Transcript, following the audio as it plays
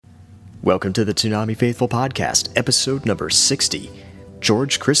Welcome to the Toonami Faithful Podcast, episode number 60.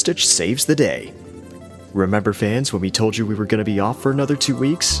 George Christich saves the day. Remember, fans, when we told you we were going to be off for another 2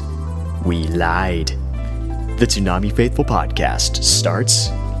 weeks? We lied. The Toonami Faithful Podcast starts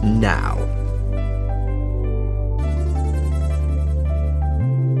now.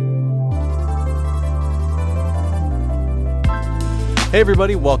 Hey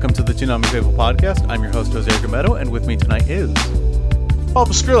everybody, welcome to the Toonami Faithful Podcast. I'm your host, Jose Argumedo, and with me tonight is... Paul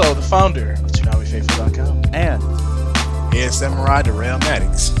Pascrillo, the founder of ToonamiFaithful.com. And... Ed Samurai, the Rail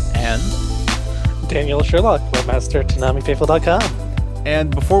Maddox. And... Daniel Sherlock, webmaster at ToonamiFaithful.com.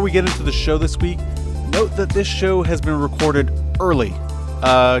 And before we get into the show this week, note that this show has been recorded early,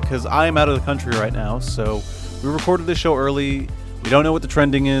 because I am out of the country right now, so we recorded this show early. We don't know what the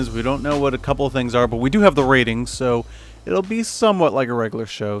trending is, we don't know what a couple of things are, but we do have the ratings, so it'll be somewhat like a regular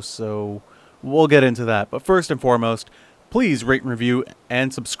show, so we'll get into that. But first and foremost, please rate and review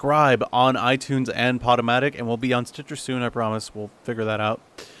and subscribe on iTunes and Podomatic, and we'll be on Stitcher soon, I promise. We'll figure that out.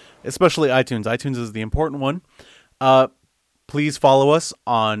 Especially iTunes. iTunes is the important one. Please follow us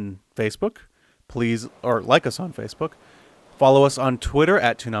on Facebook. Or like us on Facebook. Follow us on Twitter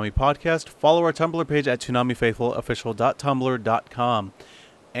at Toonami Podcast. Follow our Tumblr page at ToonamiFaithfulOfficial.tumblr.com.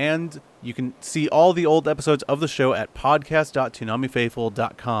 And you can see all the old episodes of the show at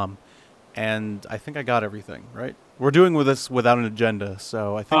podcast.toonamifaithful.com. And I think I got everything, right? We're doing with this without an agenda,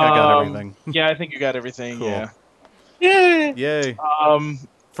 so I think I got everything. Yeah, I think you got everything. Cool. Yeah. Yay!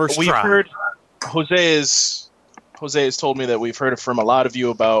 First we've try. heard Jose has told me that we've heard from a lot of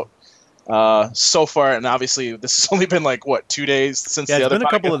you about so far, and obviously this has only been like 2 days since the other. It's been a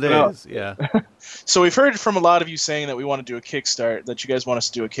couple of days. Out. Yeah. So we've heard from a lot of you saying that we want to do a Kickstarter, that you guys want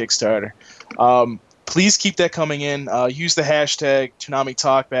us to do a Kickstarter. Please keep that coming in. Use the hashtag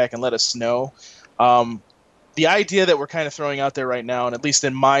ToonamiTalkback and let us know. The idea that we're kind of throwing out there right now, and at least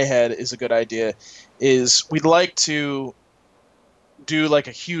in my head is a good idea, is we'd like to do like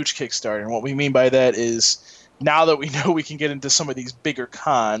a huge Kickstarter. And what we mean by that is, now that we know we can get into some of these bigger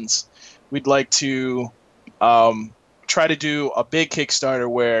cons, we'd like to try to do a big Kickstarter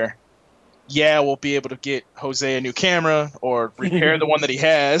where, we'll be able to get Jose a new camera or repair the one that he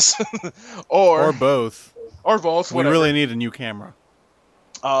has, or both. Or both. We really need a new camera.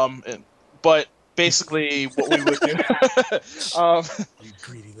 But basically, what we would do, You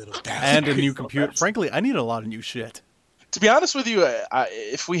greedy little bastard. And a new computer. Frankly, I need a lot of new shit. to be honest with you,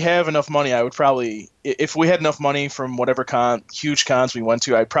 if we have enough money, I would probably, if we had enough money from whatever huge cons we went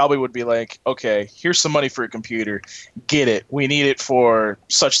to, I probably would be like, okay, here's some money for a computer. Get it. We need it for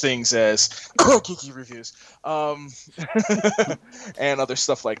such things as geeky reviews, and other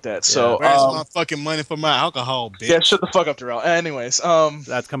stuff like that. So, where's my fucking money for my alcohol, bitch? yeah, shut the fuck up, Darrell. Anyways,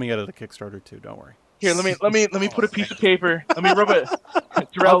 That's coming out of the Kickstarter too. Don't worry. here, let me put a piece of paper. Let me rub it.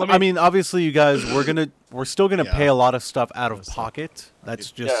 Darrell, I mean, obviously, you guys, we're still gonna pay a lot of stuff out of pocket.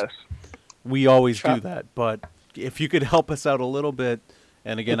 That's just yes. we always do that. But if you could help us out a little bit,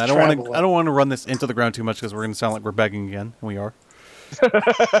 and again, I We'll don't travel want to run this into the ground too much because we're gonna sound like we're begging again, and we are.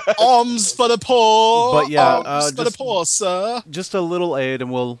 Alms for the poor. But yeah, Alms for the poor, sir. Just a little aid, and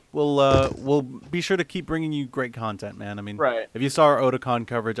we'll be sure to keep bringing you great content, man. I mean, Right. if you saw our Otakon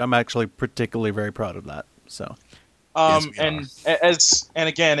coverage, I'm actually particularly very proud of that. So, Yes, we and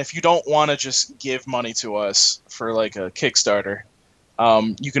again, if you don't want to just give money to us for like a Kickstarter,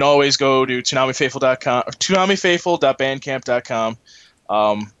 you can always go to ToonamiFaithful.com, ToonamiFaithful.bandcamp.com.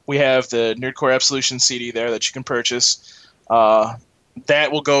 We have the Nerdcore Absolution CD there that you can purchase.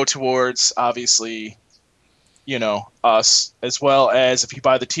 That will go towards, obviously, us, as well as if you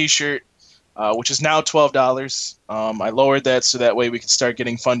buy the T-shirt, which is now $12. I lowered that so that way we can start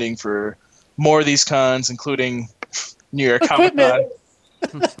getting funding for more of these cons, including New York Comic Con.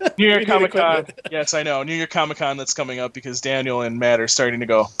 New York Comic Con. Yes, I know. New York Comic Con that's coming up because Daniel and Matt are starting to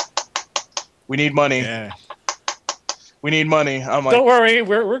go, we need money. Yeah. We need money. I'm like, Don't worry,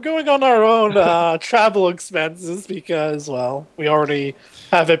 we're going on our own travel expenses because, well, we already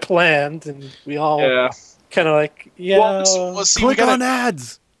have it planned, and we all kind of like, Well, see, click on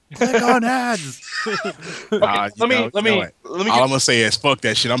ads. Click on ads. let me. All I'm gonna say is fuck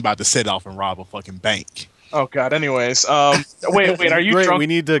that shit. I'm about to set off and rob a fucking bank. Oh God. Anyways, wait. Are you Great. drunk? We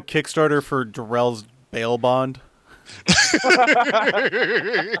need the Kickstarter for Darrell's bail bond.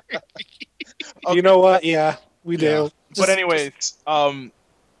 You know what? Yeah, we do. But anyways,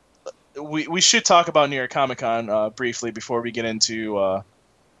 we should talk about New York Comic Con briefly before we get into a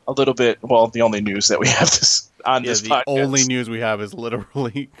little bit. Well, the only news that we have this podcast. Only news we have is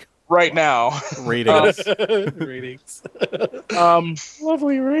literally right now. Ratings. Ratings. Um,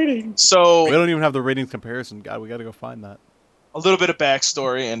 Lovely ratings. so we don't even have the ratings comparison. God, we got to go find that. a little bit of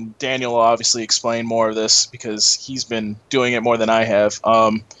backstory, and Daniel will obviously explain more of this because he's been doing it more than I have.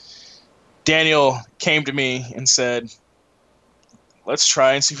 Daniel came to me and said, let's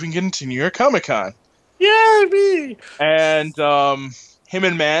try and see if we can get into New York Comic Con. Yeah, me! And him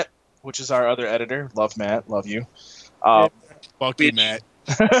and Matt, which is our other editor, love Matt, love you. Fuck you, Matt.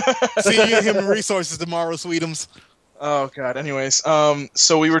 See you at Human Resources tomorrow, Sweetums. Oh, God. Anyways,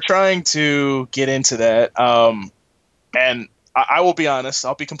 so we were trying to get into that. And I will be honest.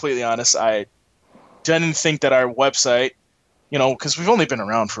 I'll be completely honest. I didn't think that our website, because we've only been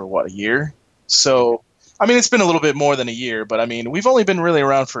around for, a year? So, I mean, it's been a little bit more than a year, but, I mean, we've only been really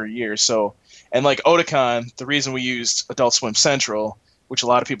around for a year. So, and like Otakon, the reason we used Adult Swim Central, which a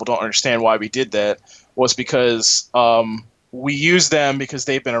lot of people don't understand why we did that, was because we used them because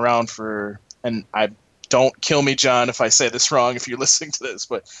they've been around for, and don't kill me, John, if I say this wrong, if you're listening to this,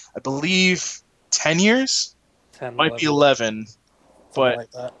 but I believe 10 years? 10, might 11, be 11. But,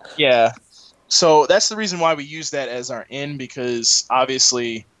 like that. Yeah. So that's the reason why we use that as our in, because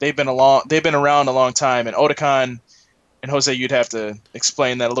obviously they've been around a long time, and Otakon and Jose, you'd have to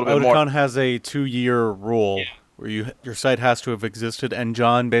explain that a little bit more. Otakon has a 2-year rule where your site has to have existed, and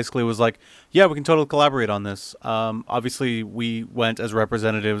John basically was like, yeah, we can totally collaborate on this. Obviously, we went as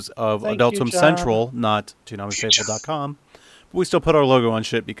representatives of Adult Swim Central, not ToonamiFaithful.com, but we still put our logo on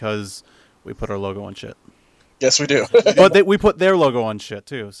shit because we put our logo on shit. Yes, we do. But we put their logo on shit,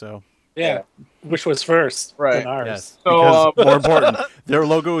 too, so... Yeah, which was first right. than ours. Yes, So, because more important. Their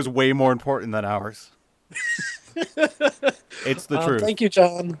logo is way more important than ours. It's the truth. Thank you,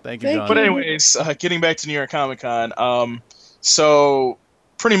 John. Thank you, John. But anyways, getting back to New York Comic Con, so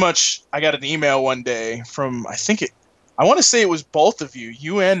pretty much I got an email one day from, I want to say it was both of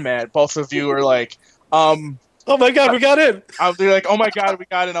you and Matt, both of you were like, oh my God, we got in. They're like, oh my God, we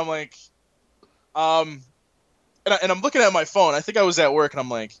got in. I'm like, and I'm looking at my phone. I think I was at work, and I'm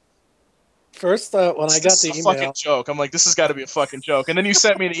like, first, when I got the email, fucking joke. I'm like, this has got to be a fucking joke. And then you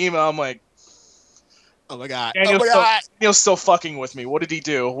sent me the email. I'm like, oh my God, Daniel's still fucking with me. What did he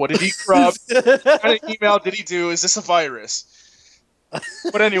do? What did he corrupt? What kind of email did he do? Is this a virus?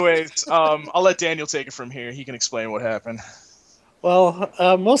 But anyways, I'll let Daniel take it from here. He can explain what happened. Well,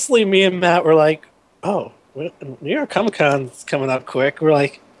 mostly me and Matt were like, oh, New York Comic Con's coming up quick. We're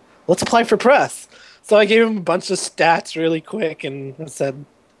like, let's apply for press. So I gave him a bunch of stats really quick and said,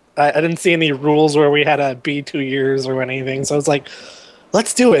 I didn't see any rules where we had to be 2 years or anything. So I was like,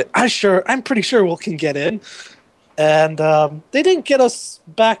 let's do it. I'm pretty sure we can get in. And they didn't get us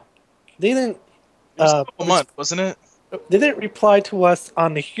back. They didn't. It was a couple months, wasn't it? They didn't reply to us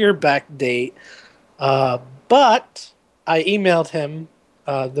on the hear back date. But I emailed him,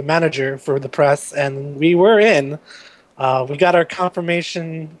 the manager for the press, and we were in. We got our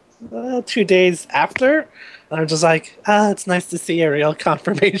confirmation 2 days after. And I'm just like, it's nice to see a real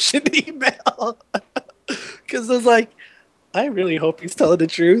confirmation email. Because I was like, I really hope he's telling the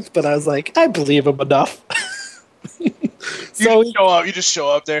truth. But I was like, I believe him enough. So you just show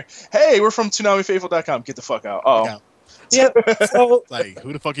up there. Hey, we're from ToonamiFaithful.com. Get the fuck out. Oh. Yeah. So, like,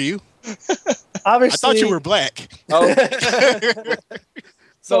 who the fuck are you? Obviously, I thought you were black. Oh.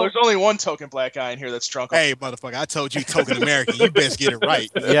 So there's only one token black guy in here that's drunk. Hey, motherfucker, I told you token American. You best get it right.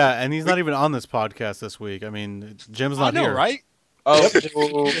 Yeah, and he's not even on this podcast this week. I mean, Jim's not here. right? Oh,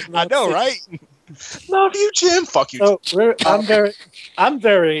 I know, right? Love you, Jim. Fuck you. So I'm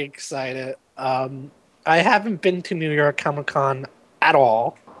very excited. I haven't been to New York Comic Con at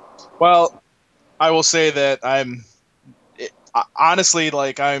all. Well, I will say that honestly,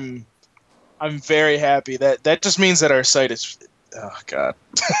 like I'm very happy that just means that our site is. Oh God,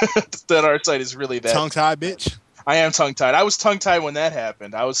 that our site is really that tongue-tied, bitch. I am tongue-tied. I was tongue-tied when that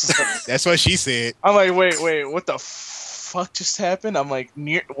happened. I was. Like, that's what she said. I'm like, wait, what the fuck just happened? I'm like,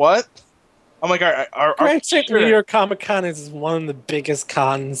 what? I'm like, New York Comic Con is one of the biggest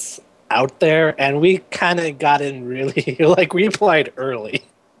cons out there, and we kind of got in really like we applied early.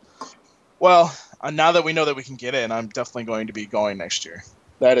 Well, now that we know that we can get in, I'm definitely going to be going next year.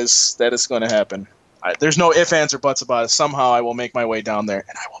 That is going to happen. There's no ifs, ands, or buts about it. Somehow I will make my way down there,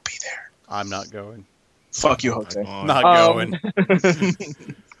 and I will be there. I'm not going. Fuck you, Jose. Not going.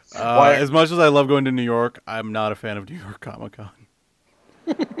 As much as I love going to New York, I'm not a fan of New York Comic Con.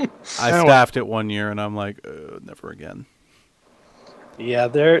 I staffed it 1 year, and I'm like, never again. Yeah,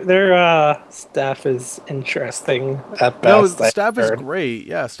 their staff is interesting at best. No, staff is great.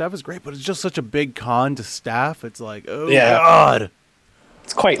 Yeah, staff is great, but it's just such a big con to staff. It's like, God.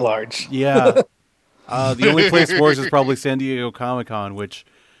 It's quite large. Yeah. The only place worse is probably San Diego Comic-Con, which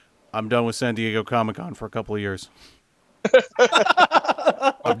I'm done with San Diego Comic-Con for a couple of years.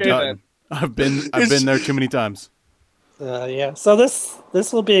 I'm done. I've been there too many times. Yeah. So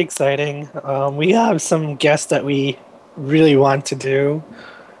this will be exciting. We have some guests that we really want to do.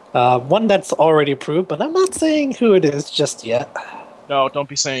 One that's already approved, but I'm not saying who it is just yet. No, don't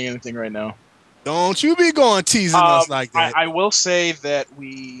be saying anything right now. Don't you be going teasing us like that. I will say that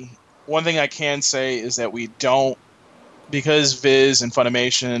one thing I can say is that we don't, because Viz and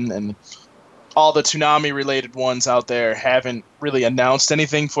Funimation and all the Toonami related ones out there haven't really announced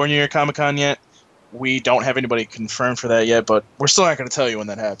anything for New York Comic Con yet. We don't have anybody confirmed for that yet, but we're still not going to tell you when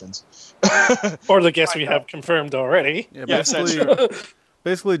that happens. Or the guests we have confirmed already. Yeah, Yes, that's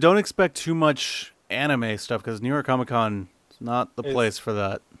basically, don't expect too much anime stuff because New York Comic Con is not the place for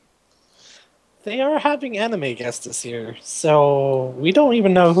that. They are having anime guests this year, so we don't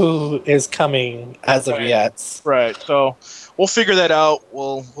even know who is coming as of yet. Right. So we'll figure that out.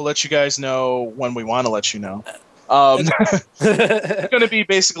 We'll let you guys know when we want to let you know. It's going to be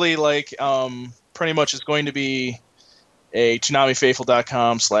basically like pretty much it's going to be a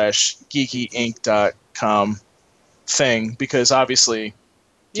ToonamiFaithful.com/geekyinc.com thing because obviously,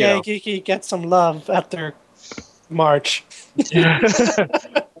 Geeky, get some love after March.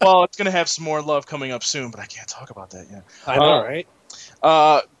 Well, it's going to have some more love coming up soon, but I can't talk about that yet. I know, right?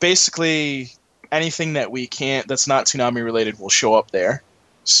 Basically, anything that's not Toonami related will show up there.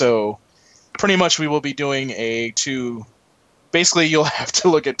 So pretty much we will be doing basically you'll have to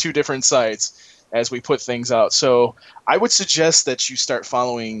look at 2 different sites as we put things out. So I would suggest that you start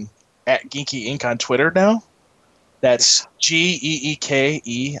following at Geeky Inc. on Twitter now. That's GEEKEINC.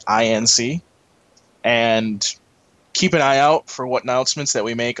 And keep an eye out for what announcements that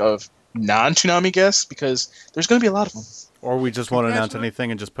we make of non-Toonami guests because there's going to be a lot of them. Or we just won't announce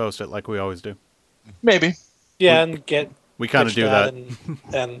anything and just post it like we always do. Maybe. Yeah, and we kind of do that.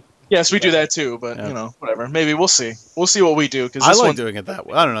 And yes, we do that too, but whatever. Maybe we'll see. We'll see what we do because I like doing it that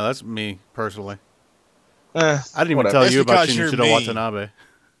way. I don't know. That's me personally. I didn't even tell you about Shinichiro Watanabe.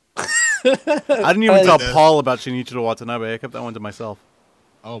 I didn't even tell Paul about Shinichiro Watanabe. I kept that one to myself.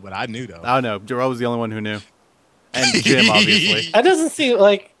 Oh, but I knew though. I know. Joel was the only one who knew. And Jim, obviously. That doesn't seem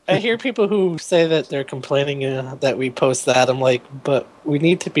like... I hear people who say that they're complaining that we post that. I'm like, but we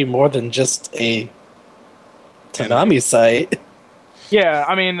need to be more than just a Toonami site. Yeah,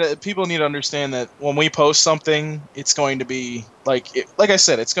 I mean, people need to understand that when we post something, it's going to be... like I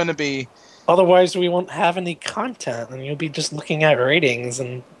said, it's going to be... Otherwise, we won't have any content, and you'll be just looking at ratings.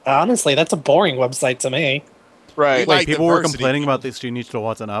 And honestly, that's a boring website to me. Right. Wait, people were complaining about this Shinichiro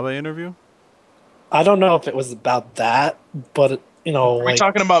Watanabe interview? I don't know if it was about that, but Are we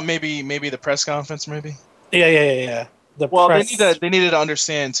talking about maybe the press conference? Maybe. Yeah. They needed to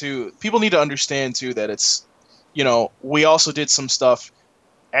understand too. People need to understand too that it's, we also did some stuff,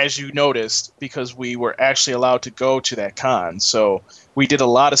 as you noticed, because we were actually allowed to go to that con. So we did a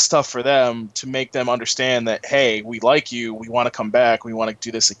lot of stuff for them to make them understand that, hey, we like you, we want to come back, we want to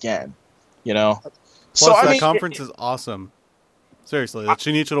do this again. Plus, that conference is awesome. Seriously, that's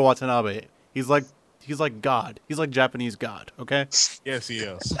Shinichiro Watanabe. He's like God. He's like Japanese God, okay? Yes, he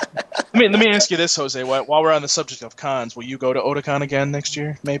is. Let me ask you this, Jose. While we're on the subject of cons, will you go to Otakon again next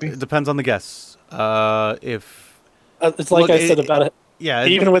year, maybe? It depends on the guests. It's like I said about it. Yeah.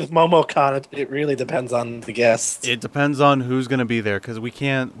 Even with MomoCon, it really depends on the guests. It depends on who's going to be there, because we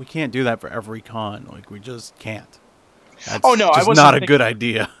can't do that for every con. Like, we just can't. That's not a good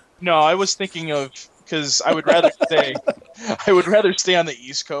idea. No, I was thinking of... because I would rather stay on the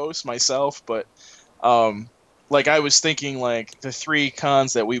East Coast myself, but I was thinking the 3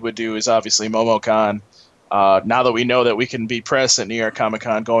 cons that we would do is obviously MomoCon. Now that we know that we can be press at New York Comic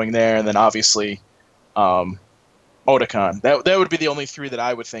Con, going there, and then obviously Otakon. That would be the only 3 that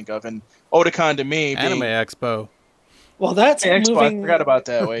I would think of, and Otakon to me Anime Expo. Well, that's Expo, moving. I forgot about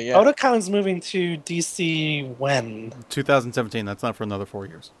that way. Yeah, Otakon's moving to DC when? 2017. That's not for another 4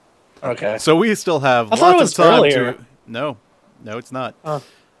 years. Okay. So we still have lots of time to... No, it's not.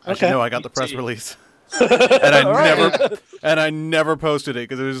 Okay. No, I got the press release. and I never posted it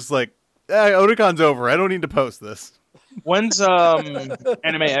because it was just like, Otakon's over. I don't need to post this. When's Anime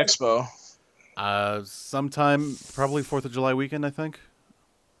Expo? Sometime probably 4th of July weekend, I think.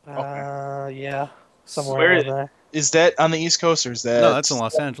 Yeah. Somewhere in there. Is that on the East Coast or is that... No, that's in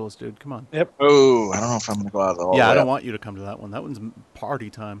Los Angeles, dude. Come on. Yep. Oh, I don't know if I'm going to go out of the Yeah, I don't want you to come to that one. That one's party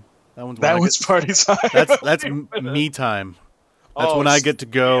time. That one's party time. That's me time. That's when I get to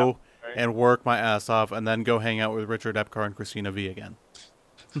go and work my ass off and then go hang out with Richard Epcar and Christina V again.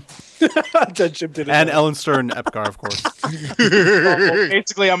 And Ellen Stern Epcar, of course. Well,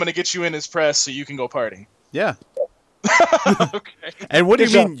 basically, I'm going to get you in as press so you can go party. Yeah. Okay. And what do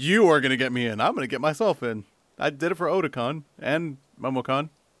you mean you are going to get me in? I'm going to get myself in. I did it for Otakon and MomoCon.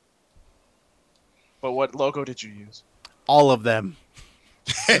 But what logo did you use? All of them.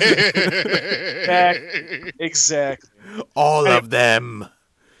 Exactly. All of them.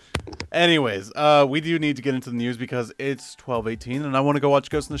 Anyways, we do need to get into the news because it's 12:18 and I want to go watch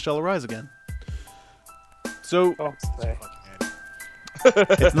Ghost in the Shell Arise again. So, Don't say.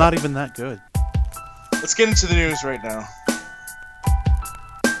 it's not even that good. Let's get into the news right now.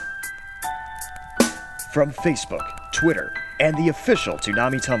 From Facebook, Twitter, and the official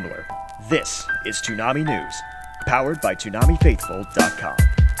Toonami Tumblr, this is Toonami News, powered by ToonamiFaithful.com.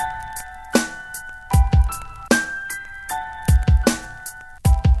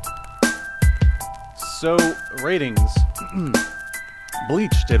 So, ratings.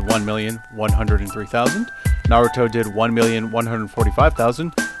 Bleach did 1,103,000. Naruto did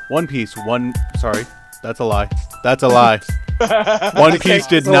 1,145,000. One Piece, sorry, that's a lie. That's a lie. One Piece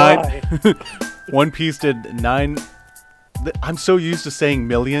did 9. One Piece did 9. I'm so used to saying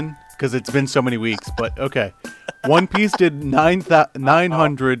million because it's been so many weeks, but okay. One Piece did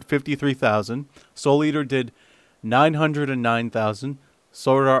 953,000. Soul Eater did 909,000.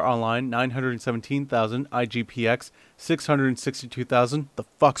 Sword Art Online 917,000. IGPX 662,000. The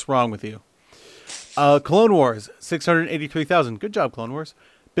fuck's wrong with you? Clone Wars 683,000. Good job, Clone Wars.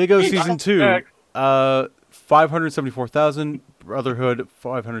 Big O Season 2 574,000. Brotherhood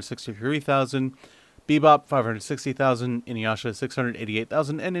 563,000. Bebop 560,000. Inuyasha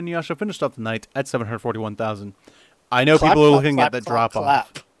 688,000. And Inuyasha finished off the night at 741,000. I know people are looking at that drop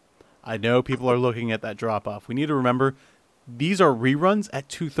off. I know people are looking at that drop off. We need to remember these are reruns at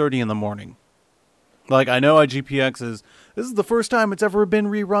 2:30 in the morning. Like, I know IGPX this is the first time it's ever been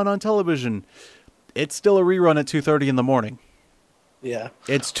rerun on television. It's still a rerun at 2:30 in the morning. Yeah.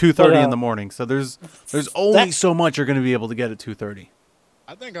 It's 2:30 in the morning, so there's only so much you're going to be able to get at 2:30.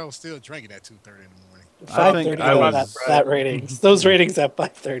 I think I was still drinking at 2:30 in the morning. 5:30 I was that ratings. Those ratings at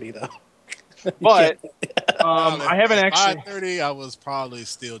 5:30 though. But I haven't actually. 5:30, I was probably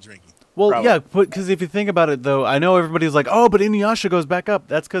still drinking. Well, Probably. yeah, because if you think about it, though, I know everybody's like, oh, but Inuyasha goes back up.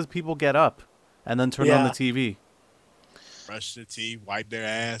 That's because people get up and then turn on the TV. Brush their teeth, wipe their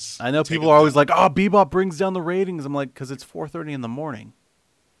ass. I know people are always like, oh, Bebop brings down the ratings. I'm like, because it's 4:30 in the morning.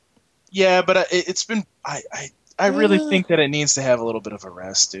 Yeah, but it's been. I really think that it needs to have a little bit of a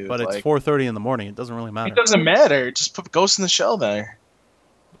rest, dude. But it's 4:30 in the morning. It doesn't really matter. It doesn't matter. Just put Ghost in the Shell there.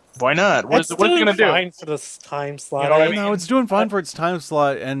 Why not? What's it gonna do? Fine for this time slot. You know what I mean? No, it's doing fine for its time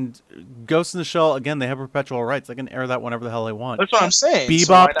slot. And Ghost in the Shell, again, they have perpetual rights. They can air that whenever the hell they want. That's what I'm saying.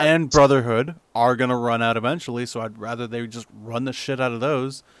 Bebop and Brotherhood are going to run out eventually, so I'd rather they just run the shit out of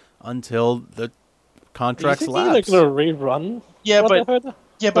those until the contracts lapse. They're going to rerun? Yeah, Brotherhood?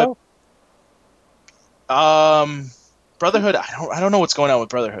 Brotherhood. I don't know what's going on with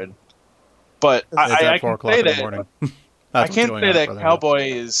Brotherhood, but I can say that. I can't say that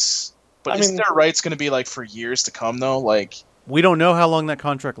Cowboy is. But isn't their rights going to be like for years to come though? Like, we don't know how long that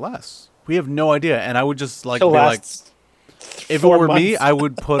contract lasts. We have no idea, and I would just like be like, if it were me, I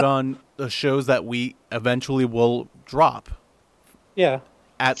would put on the shows that we eventually will drop. Yeah.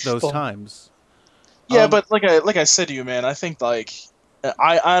 At those times. Yeah, but like I said to you, man, I think I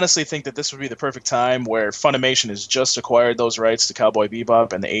honestly think that this would be the perfect time where Funimation has just acquired those rights to Cowboy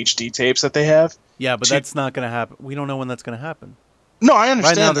Bebop and the HD tapes that they have. Yeah, but that's not going to happen. We don't know when that's going to happen. No, I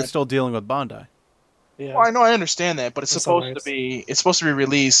understand. Right now, they're still dealing with Bandai. Yeah. Well, I understand that, but it's supposed to be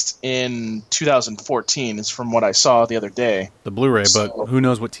released in 2014. Is from what I saw the other day. The Blu-ray, but who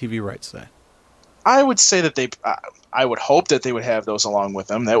knows what TV rights say? I would say that I would hope that they would have those along with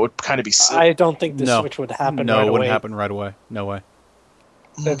them. That would kind of be silly. I don't think the switch would happen right away. No, it wouldn't happen right away. No way.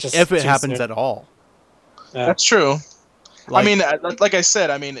 If it happens at all. Yeah. That's true. I mean, like I said,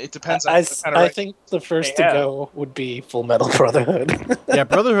 it depends on I think the first to go would be Full Metal Brotherhood. Yeah,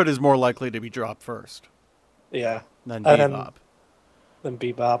 Brotherhood is more likely to be dropped first. Yeah. Than Bebop. Than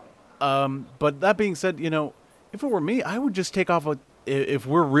Bebop. But that being said, if it were me, I would just take off if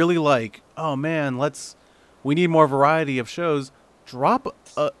we're really like, oh man, we need more variety of shows, drop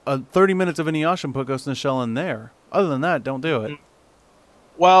a 30 minutes of Inuyasha and put Ghost in the Shell in there. Other than that, don't do it.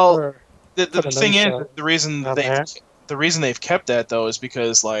 Well, the thing is, the reason they've kept that though is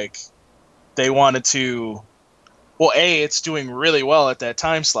because they wanted to. Well, A, it's doing really well at that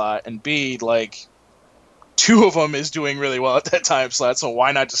time slot, and B, two of them is doing really well at that time slot. So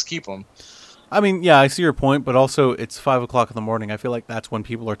why not just keep them? I mean, yeah, I see your point, but also it's 5 o'clock in the morning. I feel like that's when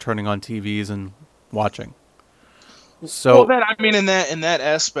people are turning on TVs and watching. So, well, then in that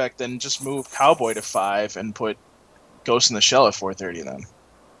aspect, then just move Cowboy to 5 and put Ghost in the Shell at 4:30. Then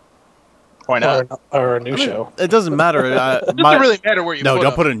why not? Or a new show. It doesn't matter. It doesn't really matter where you. No, put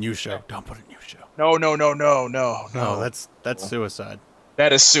don't put a new show. Don't put a new show. No. No, that's suicide.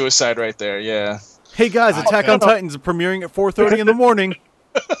 That is suicide right there. Yeah. Hey guys, Attack on Titan's premiering at 4:30 in the morning.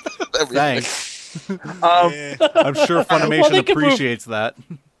 Thanks. Yeah. I'm sure Funimation they could appreciates that.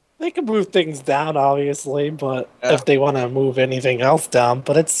 They can move things down, obviously, but Yeah. if they want to move anything else down,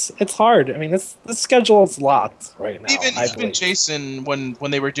 but it's hard. I mean, the schedule is locked right now. I Even believe. Jason, when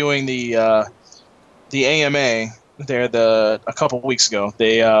they were doing the AMA there a couple weeks ago,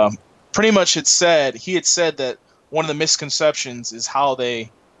 they pretty much had said that one of the misconceptions is how they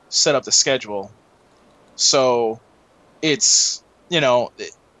set up the schedule. So it's,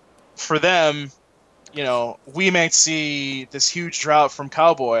 for them, we might see this huge drought from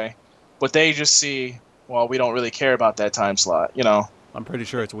Cowboy, but they just see, well, we don't really care about that time slot, I'm pretty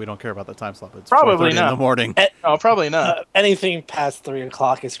sure we don't care about the time slot. But it's Probably 4:30 not. in the morning. No, probably not. Anything past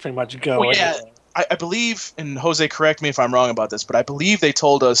 3:00 is pretty much go. Well, yeah. I believe, and Jose, correct me if I'm wrong about this, but I believe they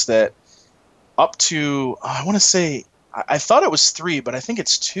told us that up to, I want to say, I thought it was 3, but I think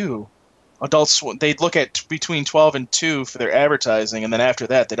it's 2. Adults, they'd look at between 12 and 2 for their advertising, and then after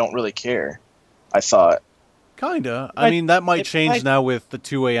that, they don't really care, I thought. Kinda. I mean, that might it change might- now with the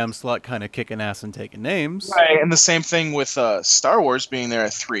 2 a.m. slot kind of kicking ass and taking names. Right, and the same thing with Star Wars being there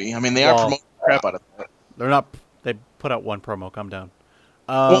at 3. I mean, they are Well, promoting the crap out of that. They're not. They put out one promo. Calm down.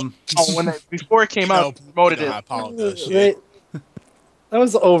 Before it came out, they promoted I it. apologize. Shit. That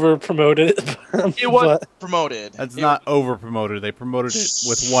was over promoted. It was promoted. That's not over promoted. They promoted it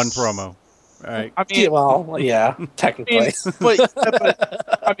with one promo. All right. I mean, well, yeah, technically. but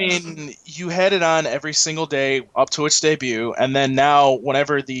I mean, you had it on every single day up to its debut, and then now,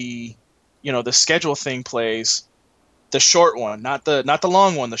 whenever the schedule thing plays, the short one, not the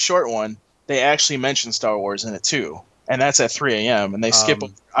long one, the short one, they actually mention Star Wars in it too, and that's at 3 a.m. and they skip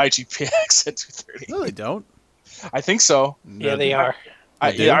over IGPX at 2:30. No, they don't. I think so. Yeah, they are.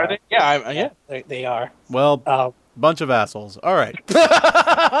 They do? Are they? Yeah, yeah. They are. Well, bunch of assholes. All right.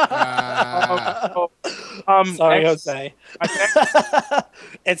 Sorry, actually, Jose.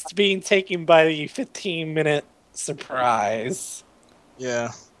 It's being taken by the 15-minute surprise.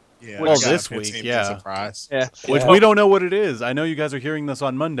 yeah. Yeah, Well, I got a this week, 15-minute yeah. Surprise. Yeah. Which Yeah. we don't know what it is. I know you guys are hearing this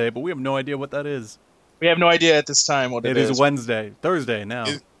on Monday, but we have no idea what that is. We have no idea at this time what It is Thursday now.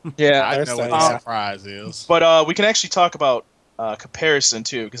 Yeah. I know Thursday, what the yeah. surprise is. But we can actually talk about comparison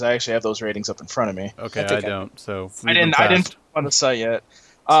too, because I actually have those ratings up in front of me. Okay, I think I don't. So I didn't put them on the site yet.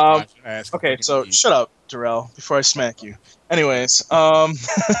 Okay, so shut up, Darrell, before I smack you. Anyways, and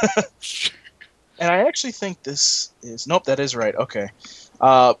I actually think this is that is right. Okay,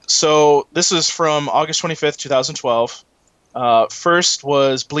 so this is from August 25th, 2012. First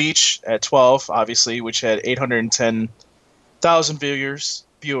was Bleach at 12, obviously, which had 810,000 viewers.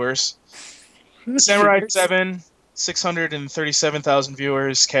 Samurai 7, 637,000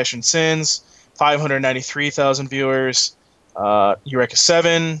 viewers. Cash and Sins, 593,000 viewers. Eureka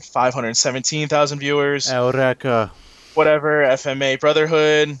 7, 517,000 viewers. Eureka. Whatever. FMA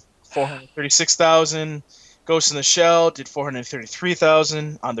Brotherhood, 436,000. Ghost in the Shell did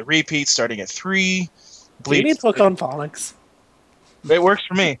 433,000 on the repeat, starting at 3. Do you need to look on phonics? It works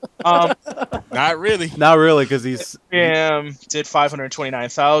for me. Not really. Not really, because he's. Did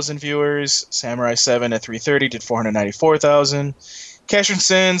 529,000 viewers. Samurai 7 at 3:30 did 494,000. Cash and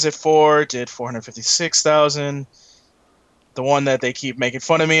Sins at 4 did 456,000. The one that they keep making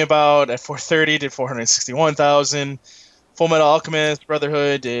fun of me about at 4:30 did 461,000. Full Metal Alchemist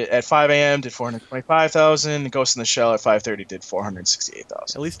Brotherhood at 5 a.m. did 425,000. Ghost in the Shell at 5:30 did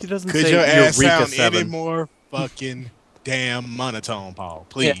 468,000. At least he doesn't Could say your ass Eureka sound 7. any more fucking damn monotone, Paul?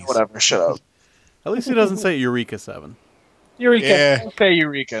 Please. Yeah, whatever. Shut up. At least he doesn't say Eureka 7. Eureka. Yeah, Don't say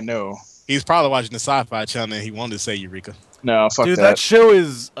Eureka. No. he's probably watching the Sci-Fi Channel and he wanted to say Eureka. No. Fuck Dude, that. that show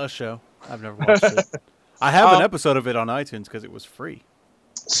is a show. I've never watched it. I have an episode of it on iTunes because it was free.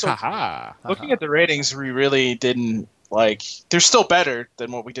 So Haha. looking at the ratings, we really didn't like. They're still better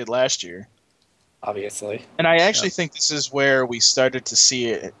than what we did last year. Obviously. And I actually think this is where we started to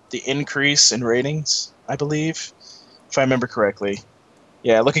see the increase in ratings, I believe, if I remember correctly.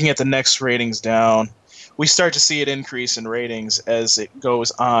 Yeah, looking at the next ratings down, we start to see it increase in ratings as it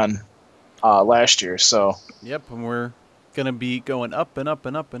goes on last year. So Yep, and we're going to be going up and up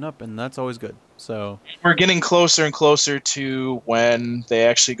and up and up, and that's always good. So we're getting closer and closer to when they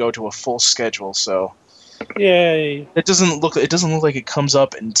actually go to a full schedule. So Yay. it doesn't look like it comes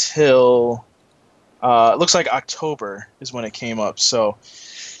up until it looks like October is when it came up. So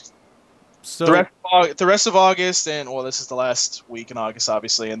the rest of August, and well, this is the last week in August,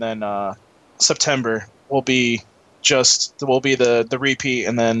 obviously, and then September will be the repeat,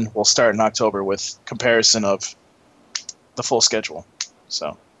 and then we'll start in October with comparison of the full schedule.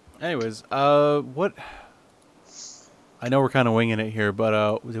 So anyways, what I know we're kind of winging it here,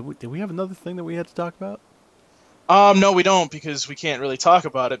 but did we have another thing that we had to talk about? No, we don't, because we can't really talk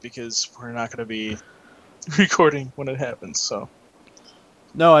about it because we're not going to be recording when it happens. So.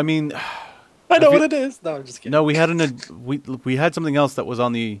 No, I mean, I know what it is. No, I'm just kidding. no, we had we had something else that was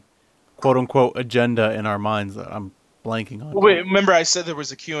on the quote unquote agenda in our minds that I'm blanking on. Wait, remember I said there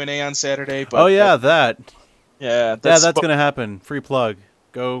was a Q&A on Saturday? But Oh yeah, that. Yeah, That's gonna happen. Free plug.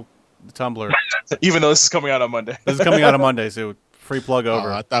 Go to Tumblr. Even though this is coming out on Monday. This is coming out on Monday, so free plug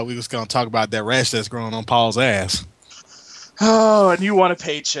over. I thought we was gonna talk about that rash that's growing on Paul's ass. Oh, and you want a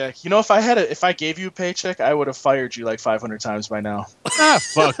paycheck? You know, if I gave you a paycheck, I would have fired you like 500 times by now.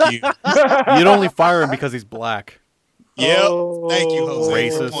 Fuck you. You'd only fire him because he's black. Yep. Oh, Thank you, Jose,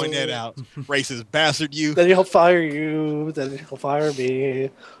 for racist. pointing that out. Racist bastard, you. Then he'll fire you. Then he'll fire me.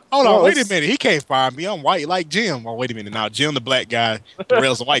 Hold on, Well, wait a it's- minute. He can't fire me. I'm white like Jim. Oh, wait a minute. Now, Jim, the black guy,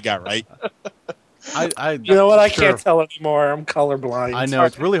 Darrell's the white guy, right? You know what? I sure. can't tell anymore. I'm colorblind. I know,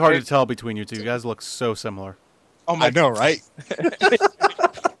 it's really hard to tell between you two. You guys look so similar. Oh my! I know, right?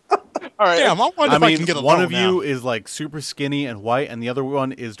 All right. Damn, I wonder I if I mean, can get a one phone of now. you is like super skinny and white, and the other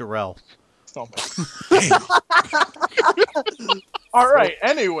one is Darrell. Oh my. All right.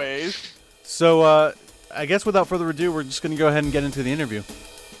 Anyways, So, I guess without further ado, we're just going to go ahead and get into the interview.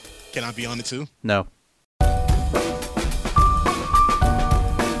 Can I be on it too? No.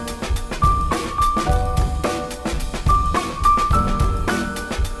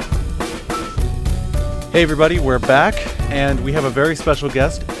 Hey everybody, we're back, and we have a very special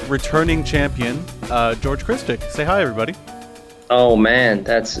guest, returning champion, George Christic. Say hi, everybody. Oh man,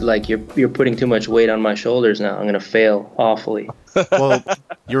 that's like you're putting too much weight on my shoulders now. I'm gonna fail awfully. Well,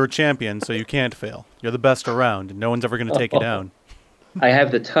 you're a champion, so you can't fail. You're the best around, and no one's ever going to take you down. I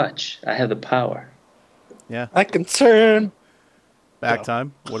have the touch. I have the power. Yeah. I can turn. Back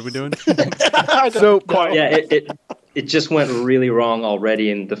time. What are we doing? I don't So, know. Yeah, it just went really wrong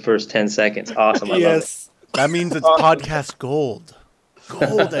already in the first 10 seconds. Awesome. I love it. Yes. that means it's podcast gold.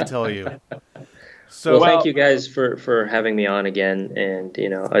 Gold, I tell you. So, Well, thank you guys for having me on again, and you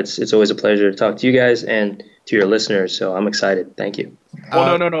know it's always a pleasure to talk to you guys and to your listeners. So I'm excited. Thank you.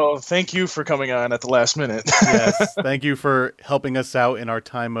 well, no. Thank you for coming on at the last minute. yes, thank you for helping us out in our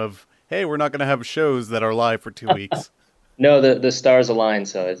time of, hey, we're not going to have shows that are live for 2 weeks. No, the stars align,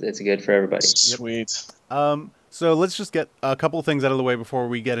 so it's good for everybody. Sweet. So let's just get a couple of things out of the way before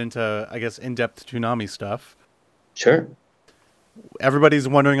we get into, I guess, in-depth Toonami stuff. Sure. Everybody's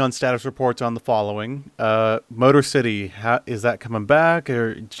wondering on status reports on the following. Motor City, is that coming back,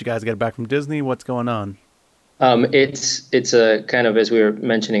 or did you guys get it back from Disney? What's going on? It's a kind of, as we were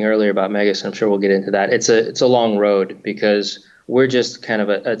mentioning earlier about Megas, I'm sure we'll get into that. It's a long road because we're just kind of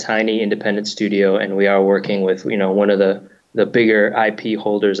a tiny independent studio, and we are working with one of the bigger IP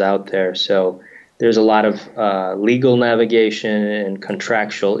holders out there. So there's a lot of legal navigation and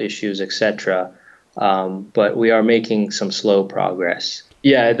contractual issues, etc. But we are making some slow progress.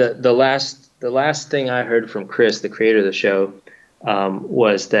 Yeah, the last thing I heard from Chris, the creator of the show,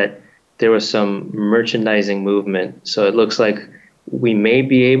 was that there was some merchandising movement. So it looks like we may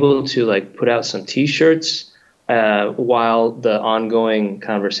be able to like put out some T-shirts while the ongoing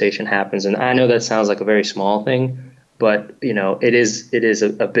conversation happens. And I know that sounds like a very small thing, but it is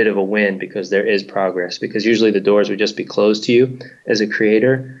a bit of a win because there is progress. Because usually the doors would just be closed to you as a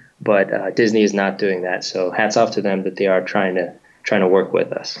creator. But Disney is not doing that, so hats off to them that they are trying to work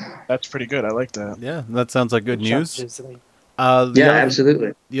with us. That's pretty good. I like that. Yeah, that sounds like good news. Disney.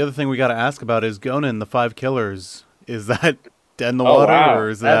 Absolutely. The other thing we got to ask about is Gonan, the Five Killers. Is that dead in the Oh, water, wow. or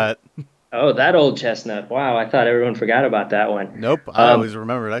is that... Oh, that old chestnut. Wow, I thought everyone forgot about that one. Nope, I always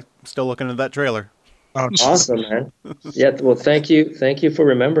remember it. I'm still looking at that trailer. Oh, Awesome, man. Yeah, well, thank you for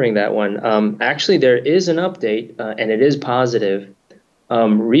remembering that one. Actually, there is an update, and it is positive.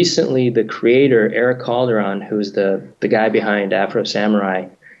 Recently, the creator, Eric Calderon, who's the guy behind Afro Samurai,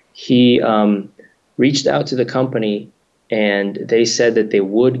 he reached out to the company, and they said that they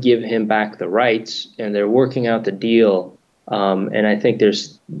would give him back the rights, and they're working out the deal. And I think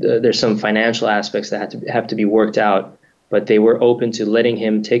there's some financial aspects that have to be worked out, but they were open to letting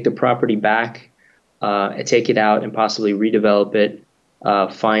him take the property back, take it out, and possibly redevelop it,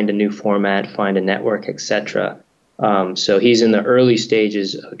 find a new format, find a network, etc. So he's in the early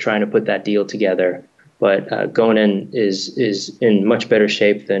stages of trying to put that deal together. But Gonan is in much better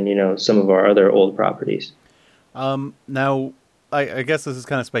shape than some of our other old properties. Now, I guess this is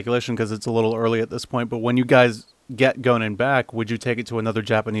kind of speculation because it's a little early at this point, but when you guys get Gonan back, would you take it to another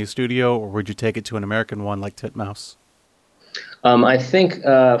Japanese studio, or would you take it to an American one like Titmouse? I think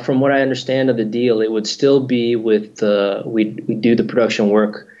from what I understand of the deal, it would still be with we do the production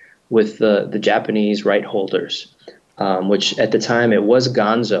work with the Japanese right holders. which at the time it was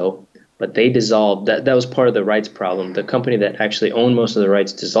Gonzo, but they dissolved. That was part of the rights problem. The company that actually owned most of the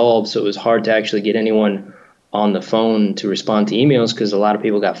rights dissolved, so it was hard to actually get anyone on the phone to respond to emails because a lot of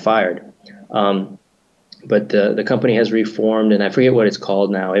people got fired. But the company has reformed, and I forget what it's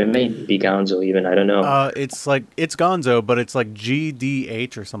called now. It may be Gonzo even. I don't know. It's Gonzo, but it's like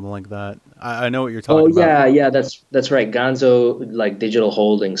GDH or something like that. I know what you're talking about. Oh yeah, that's right. Gonzo, like Digital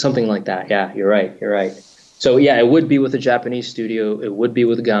Holding, something like that. Yeah, you're right. So yeah, it would be with a Japanese studio. It would be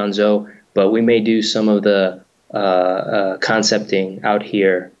with Gonzo, but we may do some of the concepting out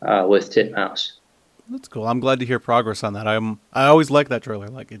here with Titmouse. That's cool. I'm glad to hear progress on that. I always like that trailer.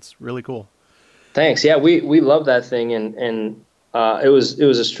 Like, it's really cool. Thanks. Yeah, we love that thing, and it was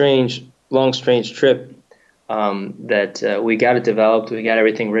a strange trip that we got it developed, we got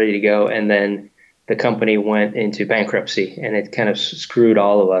everything ready to go, and then the company went into bankruptcy, and it kind of screwed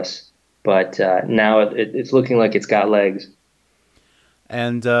all of us. But now it's looking like it's got legs.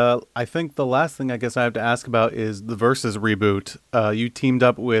 And I think the last thing I guess I have to ask about is the Versus reboot. You teamed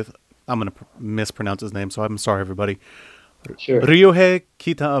up with, I'm going to mispronounce his name, so I'm sorry, everybody. Sure. Ryuhei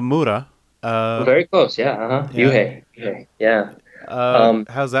Kitamura. Very close, yeah. Yuhei, yeah.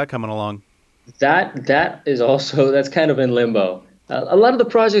 How's that coming along? That is also, that's kind of in limbo. A lot of the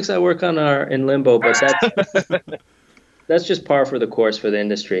projects I work on are in limbo, but that's just par for the course for the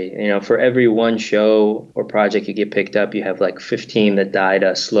industry. You know, for every one show or project you get picked up, you have like 15 that died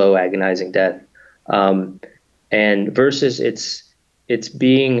a slow, agonizing death. And Versus, it's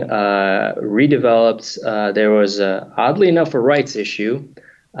being redeveloped. There was oddly enough a rights issue.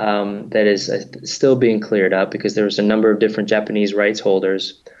 That is still being cleared up because there was a number of different Japanese rights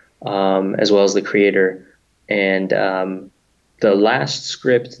holders, as well as the creator. And the last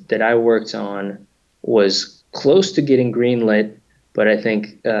script that I worked on was close to getting greenlit, but I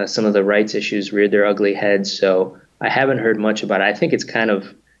think some of the rights issues reared their ugly heads. So I haven't heard much about it. I think it's kind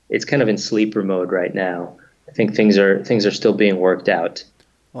of in sleeper mode right now. I think things are still being worked out.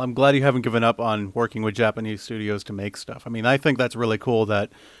 Well, I'm glad you haven't given up on working with Japanese studios to make stuff. I mean, I think that's really cool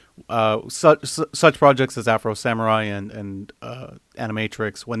that such projects as Afro Samurai and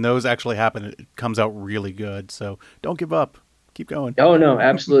Animatrix, when those actually happen, it comes out really good. So don't give up. Keep going. Oh, no,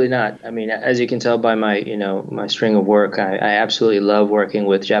 absolutely not. I mean, as you can tell by my string of work, I absolutely love working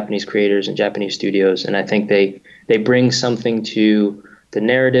with Japanese creators and Japanese studios. And I think they bring something to the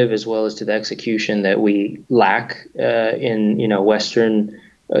narrative as well as to the execution that we lack in, Western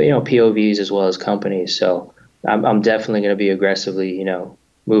POVs as well as companies. So I'm definitely going to be aggressively,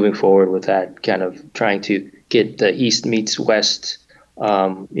 moving forward with that, kind of trying to get the East meets West,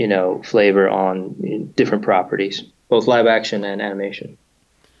 flavor on different properties, both live action and animation.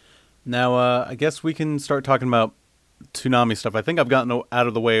 Now, I guess we can start talking about Toonami stuff. I think I've gotten out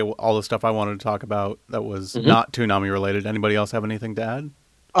of the way all the stuff I wanted to talk about that was not Toonami related. Anybody else have anything to add?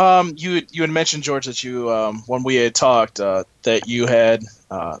 You had mentioned, George, that you when we had talked that you had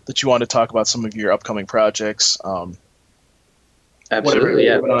that you wanted to talk about some of your upcoming projects. Absolutely,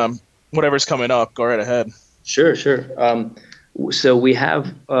 whatever's coming up, go right ahead. Sure. So we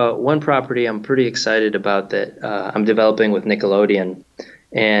have one property I'm pretty excited about that I'm developing with Nickelodeon,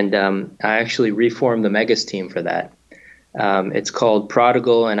 and I actually reformed the Megas team for that. It's called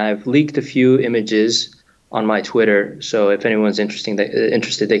Prodigal, and I've leaked a few images on my Twitter, so if anyone's interested,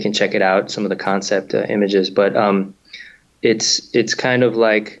 they can check it out, some of the concept images. But it's kind of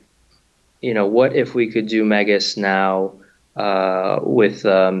like, what if we could do Megas now with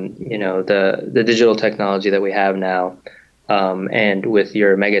the digital technology that we have now, and with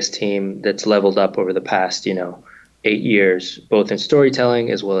your Megas team that's leveled up over the past 8 years, both in storytelling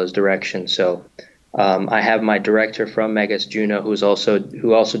as well as direction. So I have my director from Megas, Juno,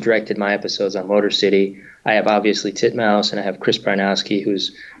 who also directed my episodes on Motor City. I have obviously Titmouse, and I have Chris Barnowski,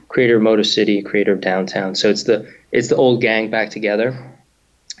 who's creator of Motor City, creator of Downtown. So it's the old gang back together.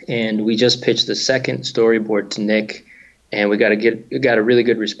 And we just pitched the second storyboard to Nick, and we got a really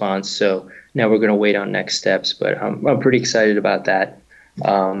good response. So now we're going to wait on next steps. But I'm pretty excited about that.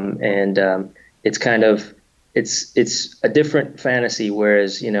 It's kind of it's a different fantasy,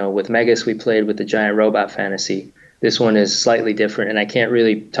 whereas with Megas we played with the giant robot fantasy. This one is slightly different, and I can't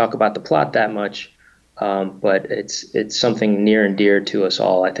really talk about the plot that much, but it's something near and dear to us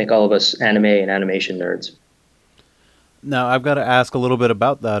all. I think all of us anime and animation nerds. Now I've got to ask a little bit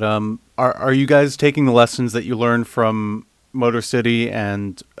about that. Are you guys taking the lessons that you learned from Motor City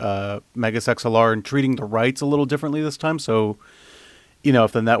and Megas XLR and treating the rights a little differently this time? So,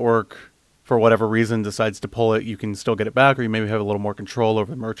 if the network, for whatever reason, decides to pull it, you can still get it back, or you maybe have a little more control over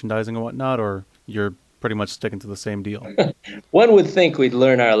the merchandising and whatnot, or you're pretty much sticking to the same deal? One would think we'd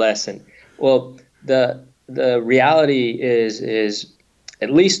learn our lesson. Well, the the reality is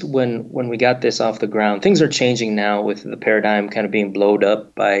at least when we got this off the ground, things are changing now with the paradigm kind of being blowed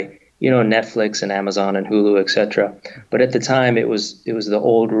up by Netflix and Amazon and Hulu, etc. But at the time, it was the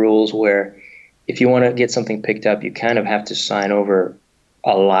old rules where if you want to get something picked up, you kind of have to sign over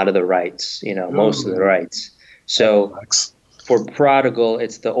a lot of the rights, most of the rights. So for Prodigal,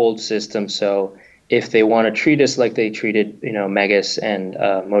 it's the old system. So if they want to treat us like they treated, Megas and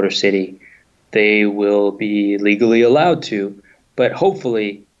Motor City, they will be legally allowed to. But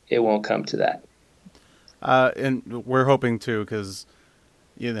hopefully, it won't come to that. And we're hoping to, because,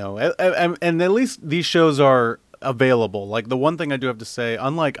 and at least these shows are available. Like, the one thing I do have to say,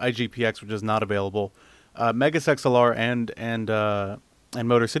 unlike IGPX, which is not available, Megas XLR and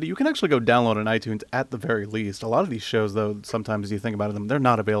Motor City, you can actually go download on iTunes at the very least. A lot of these shows, though, sometimes you think about them, they're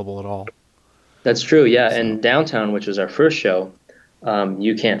not available at all. That's true, yeah. So. And Downtown, which was our first show,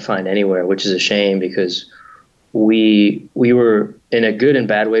 you can't find anywhere, which is a shame because we were, in a good and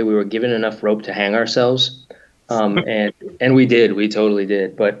bad way, we were given enough rope to hang ourselves. And we did. We totally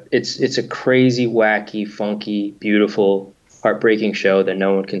did. But it's a crazy, wacky, funky, beautiful, heartbreaking show that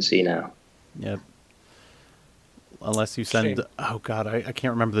no one can see now. Yep. Unless you send, oh God, I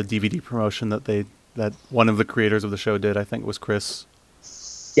can't remember the DVD promotion that one of the creators of the show did. I think it was Chris.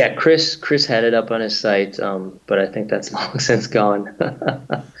 Yeah, Chris had it up on his site, but I think that's long since gone.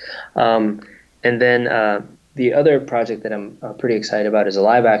 And then the other project that I'm pretty excited about is a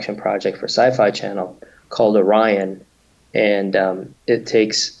live action project for Sci-Fi Channel called Orion, and it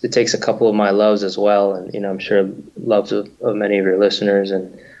takes a couple of my loves as well, and I'm sure loves of many of your listeners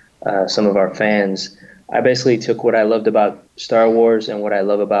and some of our fans. I basically took what I loved about Star Wars and what I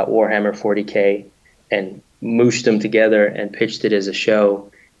love about Warhammer 40K and mooshed them together and pitched it as a show.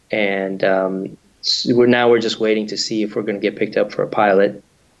 And we're just waiting to see if we're going to get picked up for a pilot.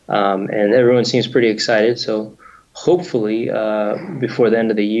 And everyone seems pretty excited. So hopefully before the end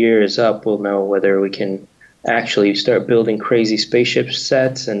of the year is up, we'll know whether we can actually start building crazy spaceship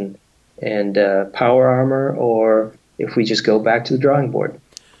sets and power armor, or if we just go back to the drawing board.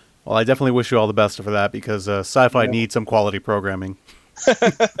 Well, I definitely wish you all the best for that because Sci-Fi needs some quality programming.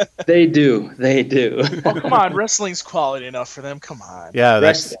 They do. Oh, come on. Wrestling's quality enough for them. Come on.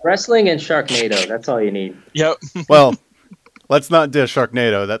 Yeah, wrestling and Sharknado. That's all you need. Yep. Well, let's not dish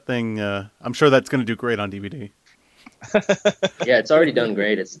Sharknado. That thing, I'm sure that's going to do great on DVD. Yeah, it's already done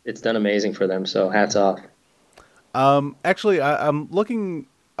great. It's done amazing for them, so hats off. Actually, I'm looking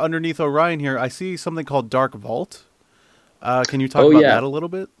underneath Orion here. I see something called Dark Vault. Can you talk about that a little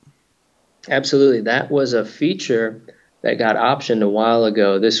bit? Absolutely. That was a feature that got optioned a while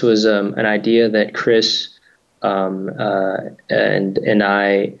ago. This was an idea that Chris and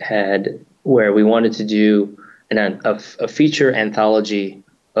I had, where we wanted to do a feature anthology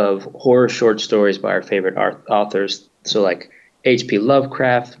of horror short stories by our favorite authors. So like H.P.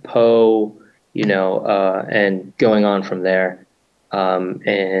 Lovecraft, Poe, and going on from there.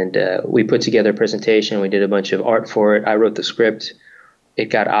 And we put together a presentation. We did a bunch of art for it. I wrote the script. It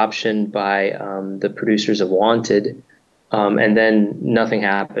got optioned by the producers of Wanted, and then nothing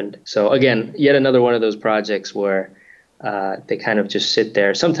happened. So again, yet another one of those projects where they kind of just sit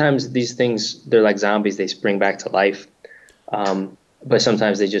there. Sometimes these things, they're like zombies. They spring back to life, but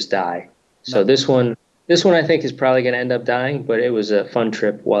sometimes they just die. So this one I think is probably going to end up dying, but it was a fun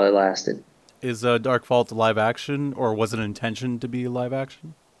trip while it lasted. Is Dark Vault live action, or was it intentioned to be live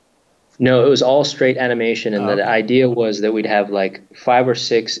action? No, it was all straight animation, and the idea was that we'd have like 5 or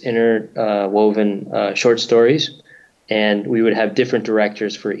 6 interwoven short stories, and we would have different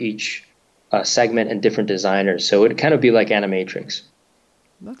directors for each segment and different designers. So it would kind of be like Animatrix.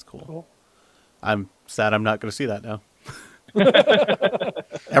 That's cool. I'm sad I'm not going to see that now.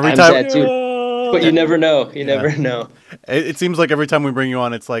 I'm sad too, but you never know. You never know. It seems like every time we bring you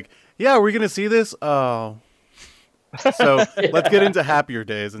on, it's like, yeah, we're going to see this? Oh. So let's get into happier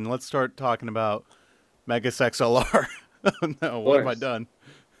days, and let's start talking about Megas XLR. Oh, no, what have I done?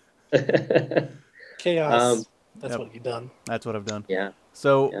 Chaos. That's what you've done. That's what I've done. Yeah.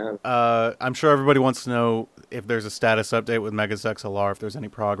 So I'm sure everybody wants to know if there's a status update with Megas XLR, if there's any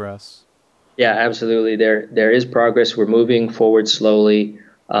progress. Yeah, absolutely. There is progress. We're moving forward slowly.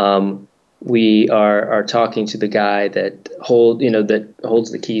 We are talking to the guy that holds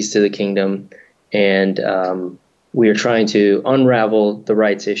the keys to the kingdom, and we are trying to unravel the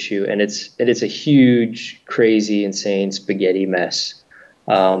rights issue, and it's a huge, crazy, insane spaghetti mess.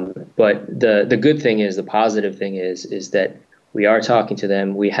 But the good thing is, the positive thing is that we are talking to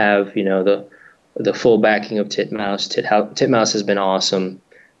them. We have the full backing of Titmouse. Titmouse has been awesome.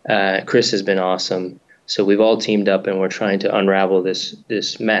 Chris has been awesome. So we've all teamed up, and we're trying to unravel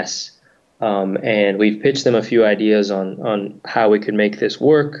this mess. And we've pitched them a few ideas on how we could make this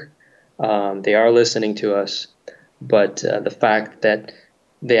work. They are listening to us, but the fact that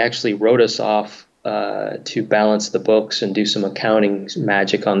they actually wrote us off to balance the books and do some accounting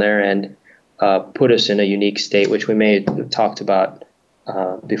magic on their end put us in a unique state, which we may have talked about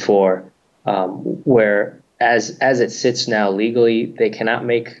before, where as it sits now legally, they cannot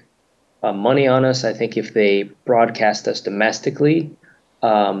make money on us, I think, if they broadcast us domestically.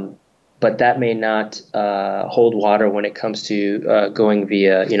 But that may not hold water when it comes to going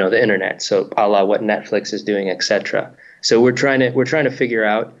via, the internet. So, a la what Netflix is doing, etc. So we're trying to figure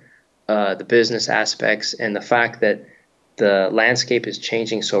out the business aspects, and the fact that the landscape is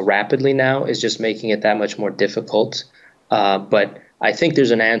changing so rapidly now is just making it that much more difficult. But I think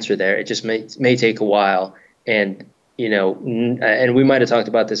there's an answer there. It just may take a while, and and we might have talked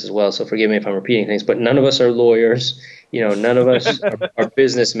about this as well. So forgive me if I'm repeating things, but none of us are lawyers. None of us are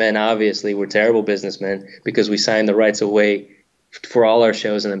businessmen. Obviously, we're terrible businessmen because we sign the rights away for all our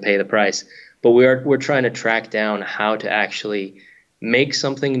shows and then pay the price. But we're trying to track down how to actually make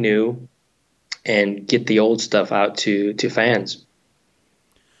something new and get the old stuff out to fans.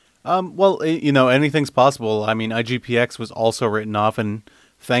 Well, anything's possible. I mean, IGPX was also written off, and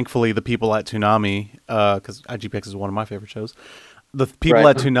thankfully the people at Toonami, because IGPX is one of my favorite shows, the people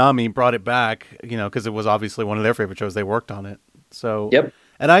at Toonami brought it back, because it was obviously one of their favorite shows. They worked on it. So, yep.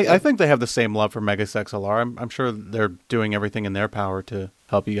 And I think they have the same love for Megas XLR. I'm sure they're doing everything in their power to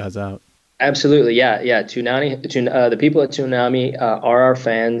help you guys out. Absolutely, yeah. Toonami, the people at Toonami are our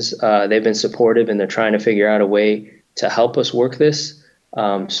fans. They've been supportive, and they're trying to figure out a way to help us work this.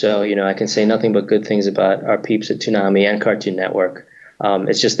 So, I can say nothing but good things about our peeps at Toonami and Cartoon Network.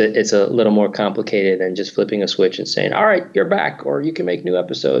 It's just that it's a little more complicated than just flipping a switch and saying, "All right, you're back," or "You can make new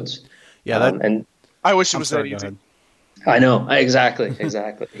episodes." Yeah, and I wish it was that easy. I know, exactly.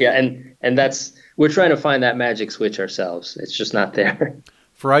 Yeah, and that's, we're trying to find that magic switch ourselves. It's just not there.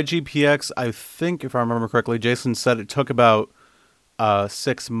 For IGPX, I think, if I remember correctly, Jason said it took about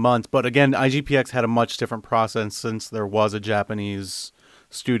 6 months. But again, IGPX had a much different process since there was a Japanese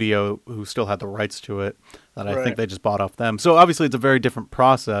studio who still had the rights to it that I think they just bought off them. So obviously it's a very different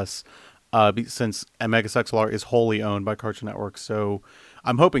process since Megas XLR is wholly owned by Cartoon Network. So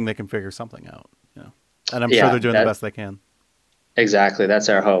I'm hoping they can figure something out. And I'm sure they're doing the best they can. Exactly. That's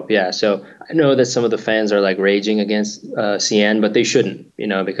our hope. Yeah. So I know that some of the fans are like raging against CN, but they shouldn't,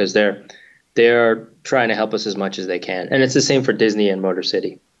 because they're trying to help us as much as they can. And it's the same for Disney and Motor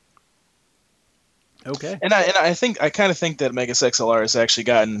City. Okay. And I kind of think that Megas XLR has actually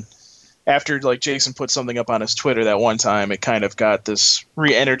gotten, after like Jason put something up on his Twitter that one time, it kind of got this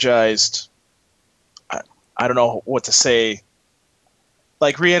re-energized, I don't know what to say,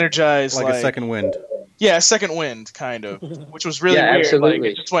 like re-energized. Like a second wind. Yeah, a second wind, kind of, which was really weird.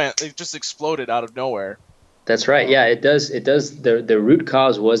 Absolutely. Like it just exploded out of nowhere. That's right. Yeah, it does. The root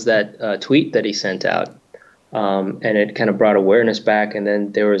cause was that tweet that he sent out, and it kind of brought awareness back. And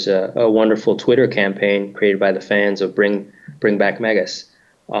then there was a wonderful Twitter campaign created by the fans of Bring Back Megas,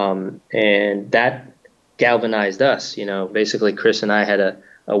 and that galvanized us. Basically, Chris and I had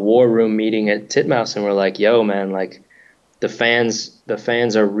a war room meeting at Titmouse, and we're like, "Yo, man, like." The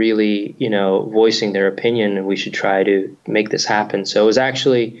fans are really, voicing their opinion, and we should try to make this happen. So it was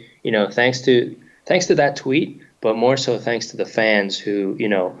actually, thanks to that tweet, but more so thanks to the fans who,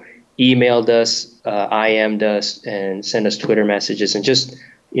 emailed us, IM'd us, and sent us Twitter messages, and just,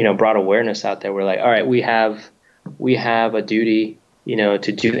 brought awareness out there. We're like, all right, we have a duty, to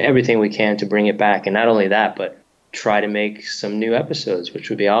do everything we can to bring it back, and not only that, but try to make some new episodes, which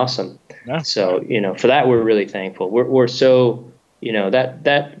would be awesome. Yeah. So, for that, we're really thankful. We're so,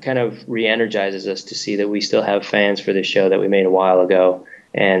 that kind of re-energizes us to see that we still have fans for this show that we made a while ago,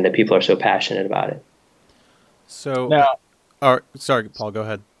 and that people are so passionate about it. So, sorry, Paul, go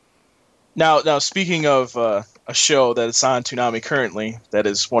ahead. Now, speaking of a show that is on Toonami currently, that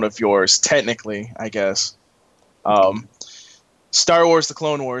is one of yours, technically, I guess. Star Wars: The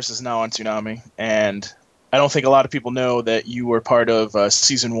Clone Wars is now on Toonami, and I don't think a lot of people know that you were part of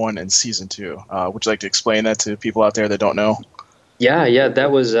Season 1 and Season 2. Would you like to explain that to people out there that don't know? Yeah,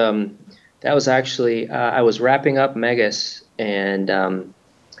 that was actually, I was wrapping up Megas, and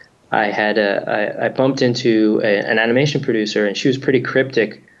I bumped into an animation producer, and she was pretty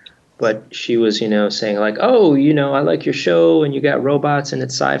cryptic, but she was, saying like, "Oh, I like your show, and you got robots, and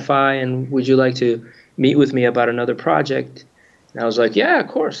it's sci-fi, and would you like to meet with me about another project?" And I was like, "Yeah, of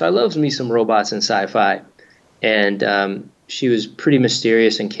course. I love me some robots and sci-fi." And she was pretty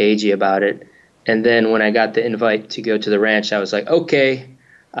mysterious and cagey about it. And then when I got the invite to go to the ranch, I was like, okay,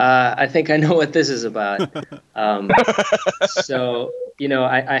 I think I know what this is about. So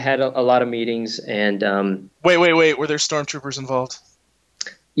I had a lot of meetings, and Wait. Were there stormtroopers involved?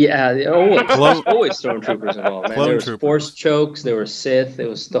 yeah, always stormtroopers involved, man. There was force chokes, there were Sith, it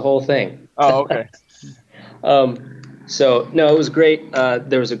was the whole thing. Oh, okay. So no, it was great.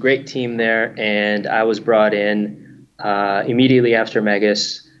 There was a great team there, and I was brought in immediately after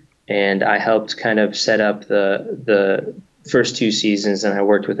Megas, and I helped kind of set up the first 2 seasons, and I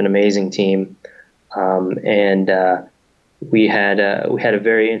worked with an amazing team, and we had a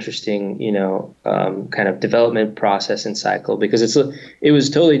very interesting, kind of development process and cycle, because it was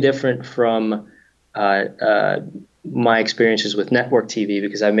totally different from my experiences with network TV,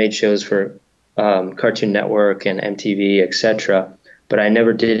 because I made shows for Cartoon Network and MTV, etc. But I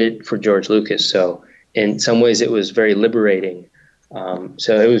never did it for George Lucas. So in some ways, it was very liberating.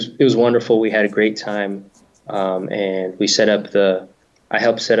 So it was wonderful. We had a great time, and I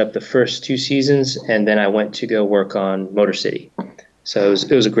helped set up the first 2 seasons, and then I went to go work on Motor City. So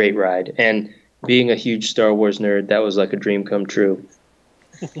it was a great ride. And being a huge Star Wars nerd, that was like a dream come true.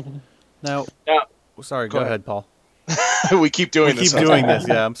 Now, sorry, go ahead, Paul. we keep doing this.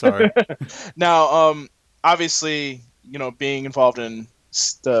 Yeah, I'm sorry. Now, obviously, being involved in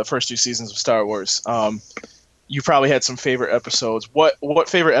the first 2 seasons of Star Wars, you probably had some favorite episodes. What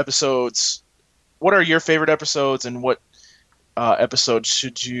favorite episodes? What are your favorite episodes, and what episodes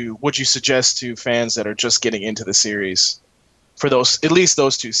would you suggest to fans that are just getting into the series for at least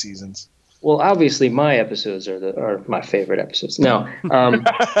those 2 seasons? Well, obviously, my episodes are my favorite episodes. No.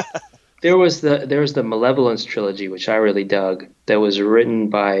 There was the Malevolence trilogy, which I really dug. That was written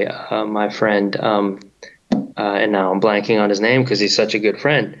by my friend, and now I'm blanking on his name because he's such a good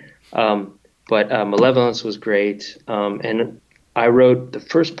friend. But Malevolence was great, and I wrote the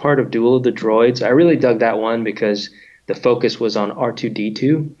first part of Duel of the Droids. I really dug that one because the focus was on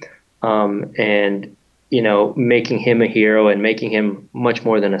R2-D2, and making him a hero and making him much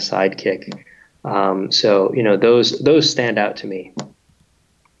more than a sidekick. So those stand out to me.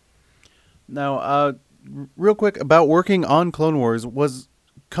 Now, real quick about working on Clone Wars, was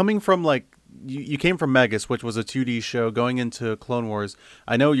coming from you came from Megas, which was a 2D show, going into Clone Wars.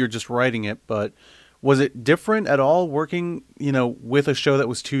 I know you're just writing it, but was it different at all working, with a show that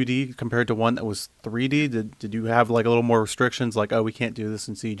was 2D compared to one that was 3D? Did you have a little more restrictions, like, oh, we can't do this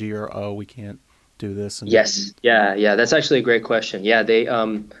in CG, or oh, we can't do this? Yes. Yeah. That's actually a great question. Yeah,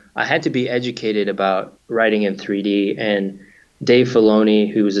 I had to be educated about writing in 3D, and Dave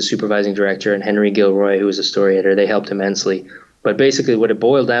Filoni, who was the supervising director, and Henry Gilroy, who was a story editor, they helped immensely. But basically what it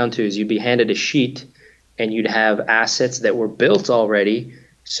boiled down to is you'd be handed a sheet, and you'd have assets that were built already.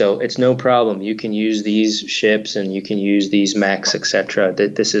 So it's no problem. You can use these ships, and you can use these mechs, etc.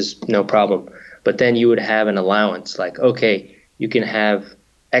 This is no problem. But then you would have an allowance, like, okay, you can have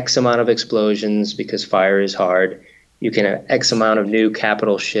X amount of explosions because fire is hard. You can have X amount of new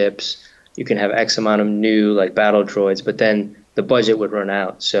capital ships. You can have X amount of new battle droids, but then the budget would run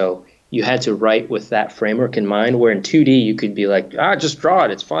out. So you had to write with that framework in mind, where in 2D you could be like, just draw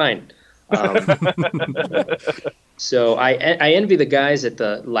it, it's fine. So I envy the guys at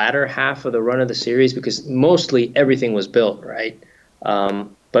the latter half of the run of the series, because mostly everything was built, right?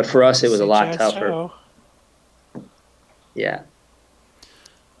 But for us, it was a lot tougher. Yeah.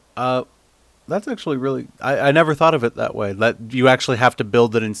 That's actually really... I never thought of it that way, that you actually have to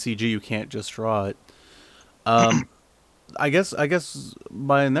build it in CG. You can't just draw it. I guess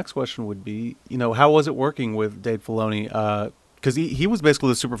my next question would be, how was it working with Dave Filoni? Because he was basically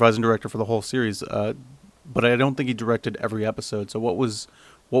the supervising director for the whole series, but I don't think he directed every episode. So what was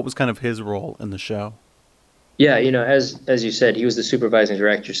kind of his role in the show? Yeah, as you said, he was the supervising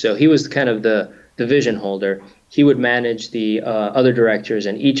director, so he was kind of the vision holder. He would manage the other directors,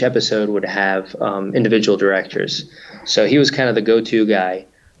 and each episode would have individual directors. So he was kind of the go-to guy.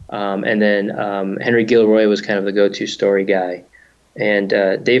 And then Henry Gilroy was kind of the go-to story guy. And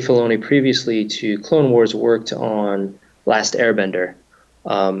Dave Filoni, previously to Clone Wars, worked on Last Airbender.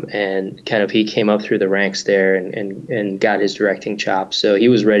 And kind of he came up through the ranks there and got his directing chops. So he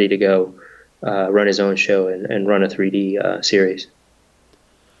was ready to go run his own show and run a 3D series.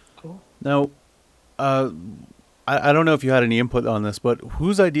 Cool. Now, I don't know if you had any input on this, but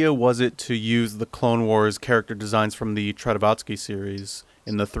whose idea was it to use the Clone Wars character designs from the Tradavatsky series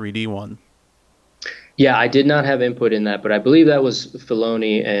in the 3D one? Yeah, I did not have input in that, but I believe that was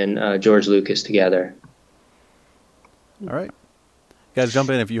Filoni and George Lucas together. All right. Guys, jump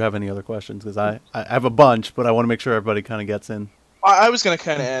in if you have any other questions, because I have a bunch, but I want to make sure everybody kind of gets in. I was going to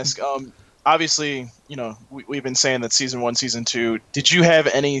kind of ask, obviously, we've been saying that season 1, season 2, did you have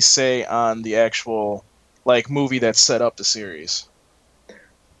any say on the actual movie that set up the series?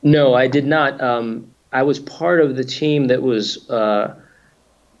 No, I did not. I was part of the team that was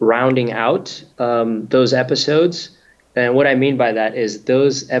rounding out those episodes. And what I mean by that is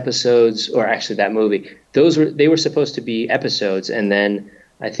those episodes, or actually that movie, they were supposed to be episodes, and then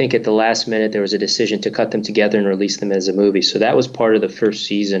I think at the last minute there was a decision to cut them together and release them as a movie. So that was part of the first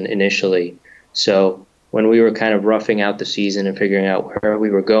season initially. So when we were kind of roughing out the season and figuring out where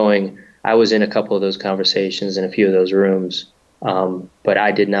we were going, I was in a couple of those conversations in a few of those rooms. But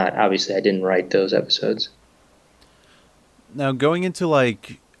I didn't write those episodes. Now going into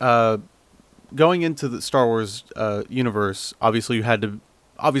the Star Wars universe,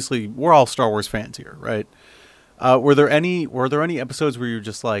 obviously we're all Star Wars fans here, right? Were there any episodes where you're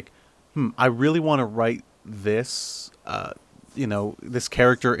just like, I really want to write this, this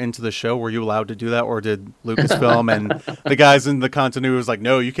character into the show? Were you allowed to do that, or did Lucasfilm and the guys in the continuity was like,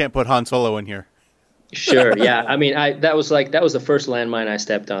 no, you can't put Han Solo in here? Sure. Yeah. I mean, that was the first landmine I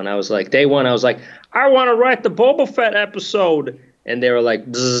stepped on. I was like, day one, I was like, I want to write the Boba Fett episode. And they were like,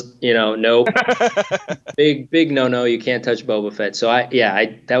 nope. big no, you can't touch Boba Fett. So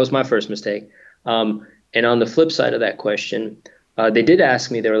that was my first mistake. And on the flip side of that question, they did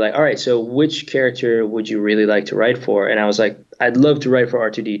ask me, they were like, all right, so which character would you really like to write for? And I was like, I'd love to write for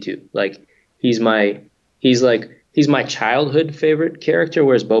R2-D2. Like, he's my childhood favorite character,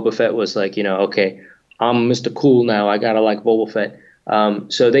 whereas Boba Fett was like, okay, I'm Mr. Cool now. I gotta like Boba Fett.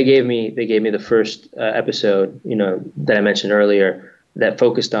 So they gave me the first episode, that I mentioned earlier, that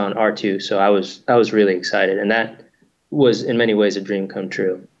focused on R2. So I was really excited, and that was in many ways a dream come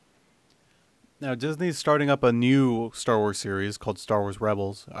true. Now Disney's starting up a new Star Wars series called Star Wars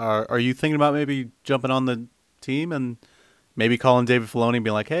Rebels. Are you thinking about maybe jumping on the team and maybe calling David Filoni and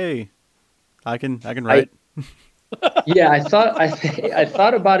being like, "Hey, I can write"? Yeah, I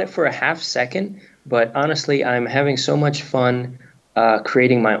thought about it for a half second, but honestly, I'm having so much fun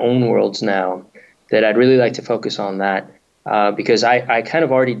creating my own worlds now that I'd really like to focus on that because I kind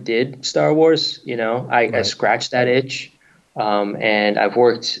of already did Star Wars. I scratched that itch, and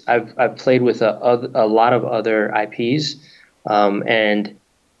I've played with a lot of other IPs, and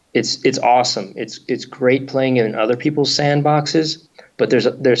it's awesome. It's great playing in other people's sandboxes. But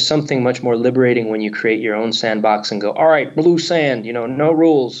there's something much more liberating when you create your own sandbox and go, all right, blue sand, no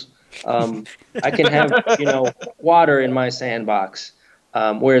rules. I can have, water in my sandbox.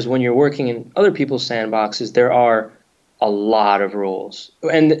 Whereas when you're working in other people's sandboxes, there are a lot of rules.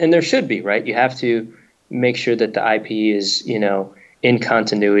 And there should be, right? You have to make sure that the IP is, in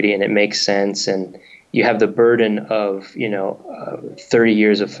continuity and it makes sense. And you have the burden of, 30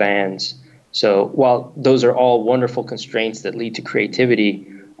 years of fans. So while those are all wonderful constraints that lead to creativity,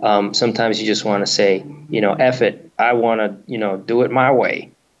 sometimes you just want to say, F it, I want to, do it my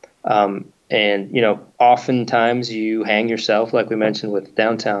way. And oftentimes you hang yourself, like we mentioned with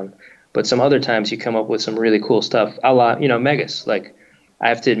Downtown, but some other times you come up with some really cool stuff, a la, Megas. Like, I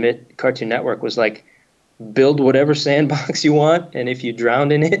have to admit, Cartoon Network was like, build whatever sandbox you want, and if you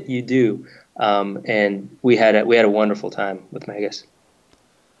drown in it, you do. And we had a wonderful time with Megas.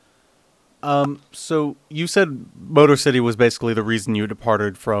 So you said Motor City was basically the reason you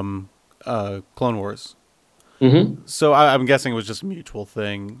departed from Clone Wars. Mm-hmm. So I'm guessing it was just a mutual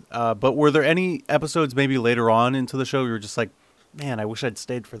thing. But were there any episodes maybe later on into the show you were just like, man, I wish I'd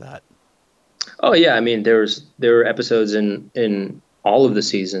stayed for that? Oh yeah, I mean there were episodes in all of the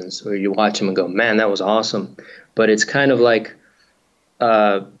seasons where you watch them and go, man, that was awesome. But it's kind of like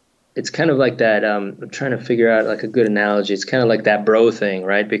that. I'm trying to figure out like a good analogy. It's kind of like that bro thing,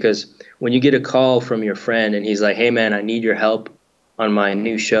 right? Because when you get a call from your friend and he's like, hey man, I need your help on my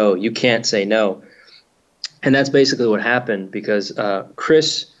new show, you can't say no. And that's basically what happened because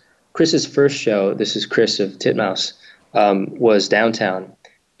Chris's first show, this is Chris of Titmouse, was Downtown.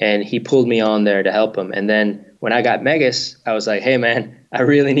 And he pulled me on there to help him. And then when I got Megas, I was like, hey man, I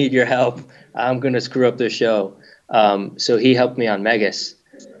really need your help. I'm going to screw up this show. So he helped me on Megas.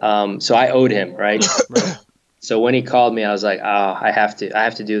 So I owed him, right? So when he called me, I was like, I have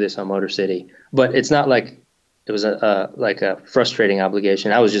to do this on Motor City. But it's not like it was a frustrating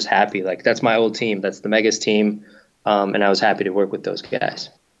obligation. I was just happy. Like, that's my old team. That's the Megas team. And I was happy to work with those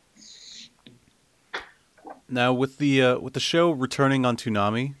guys. Now with the show returning on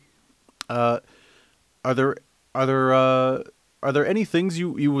Toonami, are there any things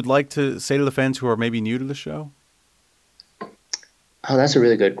you would like to say to the fans who are maybe new to the show? Oh, that's a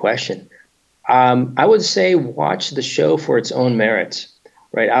really good question. I would say watch the show for its own merits,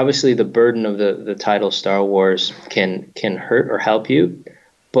 right? Obviously, the burden of the title Star Wars can hurt or help you,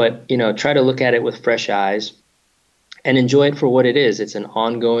 but try to look at it with fresh eyes and enjoy it for what it is. It's an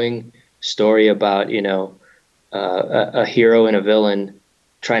ongoing story about a hero and a villain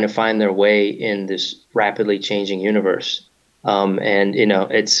trying to find their way in this rapidly changing universe. And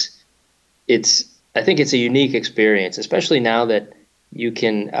I think it's a unique experience, especially now that you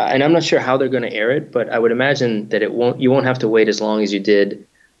can. And I'm not sure how they're going to air it, but I would imagine that you won't have to wait as long as you did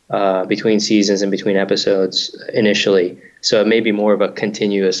between seasons and between episodes initially. So it may be more of a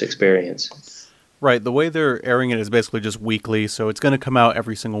continuous experience. Right. The way they're airing it is basically just weekly, so it's going to come out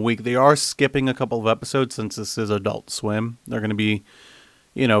every single week. They are skipping a couple of episodes since this is Adult Swim. They're going to be,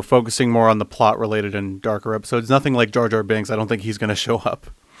 focusing more on the plot-related and darker episodes. Nothing like Jar Jar Binks. I don't think he's going to show up.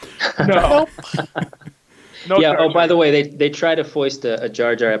 No. No. Yeah. Oh, by the way, they tried to foist a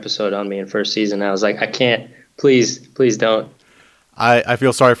Jar Jar episode on me in first season. I was like, I can't. Please don't. I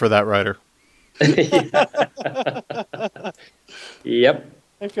feel sorry for that writer. Yep.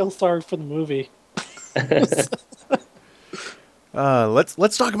 I feel sorry for the movie.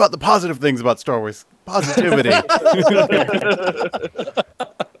 Let's talk about the positive things about Star Wars. Positivity.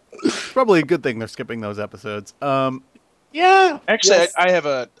 It's probably a good thing they're skipping those episodes. Yeah. Actually, yes. I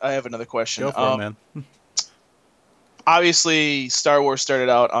have another question. Go for it, man. Obviously, Star Wars started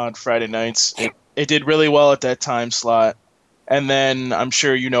out on Friday nights. It did really well at that time slot, and then I'm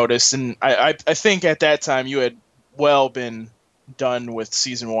sure you noticed, and I think at that time you had well been done with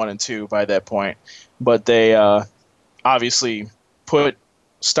season 1 and 2 by that point, but they obviously put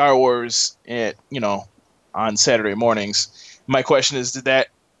Star Wars on Saturday mornings. My question is, did that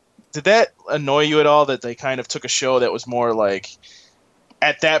annoy you at all that they kind of took a show that was more like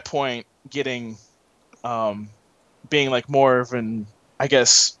at that point getting being like more of an, I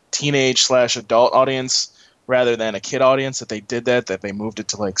guess, teenage/adult audience rather than a kid audience, that they did that they moved it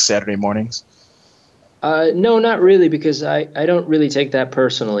to like Saturday mornings? No, not really, because I don't really take that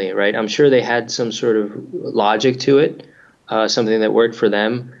personally, right? I'm sure they had some sort of logic to it, something that worked for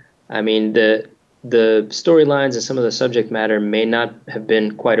them. I mean, the storylines and some of the subject matter may not have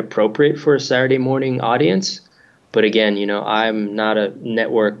been quite appropriate for a Saturday morning audience. But again, I'm not a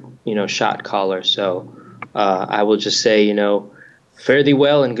network, shot caller. So I will just say, fare thee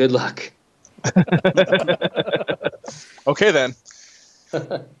well and good luck. Okay, then.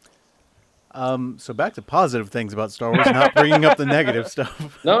 So back to positive things about Star Wars, not bringing up the negative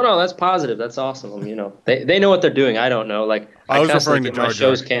stuff. No, that's positive. That's awesome. They know what they're doing. I don't know. Like I was referring to Jar Jar. My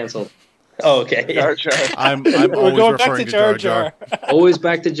show's canceled. Oh, okay. Jar Jar. I'm We're always going back referring to to Jar Jar. Always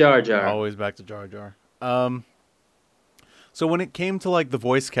back to Jar Jar. Always back to Jar Jar. So when it came to like the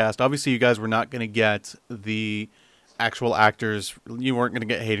voice cast, obviously you guys were not going to get the actual actors. You weren't going to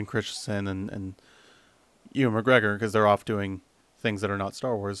get Hayden Christensen and Ewan McGregor because they're off doing things that are not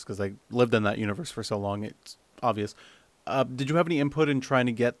Star Wars because they lived in that universe for so long. It's obvious. Did you have any input in trying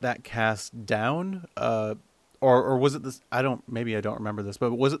to get that cast down? Or was it this? Maybe I don't remember this,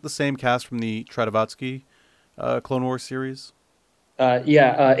 but was it the same cast from the Tradavatsky Clone Wars series?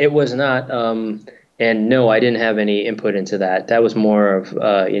 It was not. And no, I didn't have any input into that. That was more of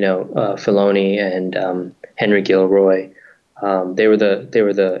Filoni and Henry Gilroy. They were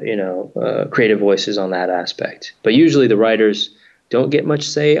the creative voices on that aspect. But usually the writers don't get much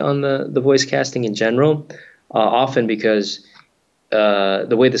say on the voice casting in general, often because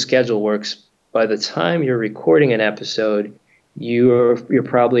the way the schedule works, by the time you're recording an episode, you're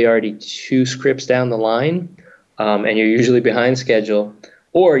probably already 2 scripts down the line, and you're usually behind schedule,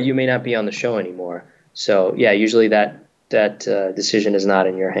 or you may not be on the show anymore. So yeah, usually that decision is not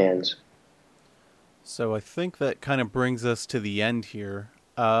in your hands. So I think that kind of brings us to the end here.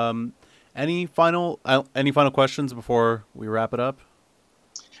 Any final questions before we wrap it up?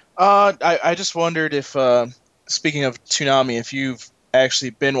 I just wondered if, speaking of Toonami, if you've actually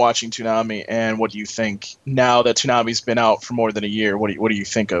been watching Toonami, and what do you think now that Toonami's been out for more than a year? What do you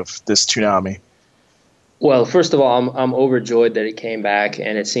think of this Toonami? Well, first of all, I'm overjoyed that it came back,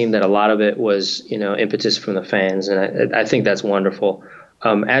 and it seemed that a lot of it was, impetus from the fans, and I think that's wonderful.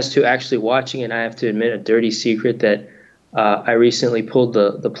 As to actually watching it, I have to admit a dirty secret that I recently pulled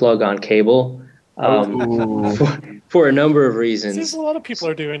the plug on cable for a number of reasons. Seems a lot of people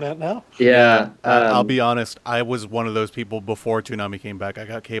are doing that now. Yeah. I'll be honest. I was one of those people before Toonami came back. I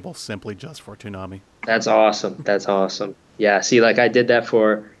got cable simply just for Toonami. That's awesome. Yeah, see, like I did that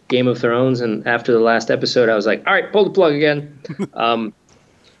for Game of Thrones, and after the last episode, I was like, all right, pull the plug again. One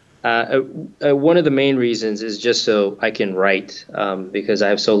of the main reasons is just so I can write, because I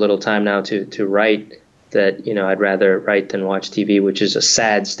have so little time now to write that, I'd rather write than watch TV, which is a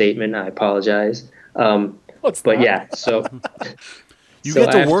sad statement. I apologize. Yeah, so... You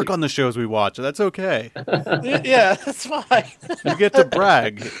get to work on the shows we watch. That's okay. Yeah, that's fine. You get to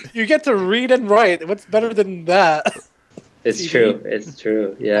brag. You get to read and write. What's better than that? It's true. It's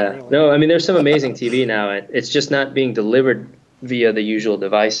true. Yeah. Really. No, I mean, there's some amazing TV now. It's just not being delivered via the usual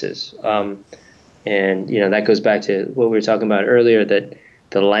devices. And that goes back to what we were talking about earlier, that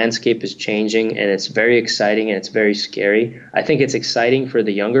the landscape is changing, and it's very exciting and it's very scary. I think it's exciting for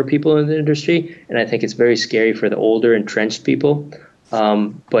the younger people in the industry, and I think it's very scary for the older, entrenched people.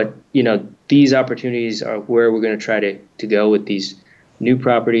 But these opportunities are where we're going to try to go with these new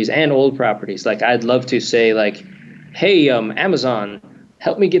properties and old properties. Like, I'd love to say, like, hey, Amazon,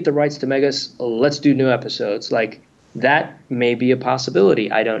 help me get the rights to Megas. Let's do new episodes. Like, that may be a possibility.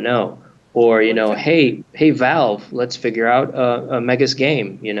 I don't know. Or, hey, Valve, let's figure out a Megas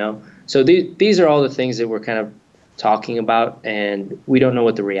game, So these are all the things that we're kind of talking about, and we don't know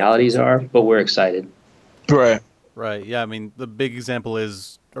what the realities are, but we're excited. Right. Yeah. I mean, the big example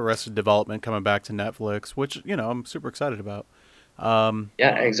is Arrested Development coming back to Netflix, which, I'm super excited about.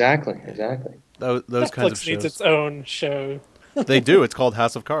 Yeah, exactly. Those Netflix kinds of shows. needs its own show. They do. It's called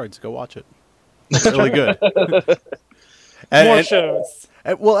House of Cards. Go watch it. It's really good. More shows.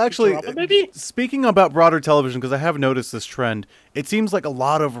 Well, actually, Drama, maybe? Speaking about broader television, because I have noticed this trend, it seems like a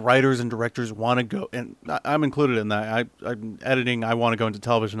lot of writers and directors want to go, and I'm included in that. I'm editing. I want to go into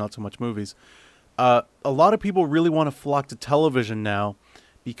television, not so much movies. A lot of people really want to flock to television now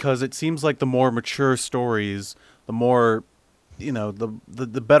because it seems like the more mature stories, the more,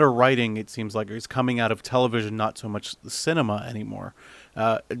 the better writing, it seems like, is coming out of television, not so much the cinema anymore.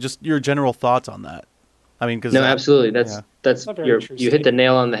 Just your general thoughts on that. I mean, because absolutely. That's you hit the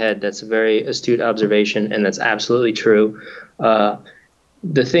nail on the head. That's a very astute observation, and that's absolutely true.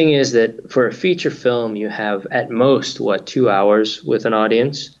 The thing is that for a feature film, you have at most 2 hours with an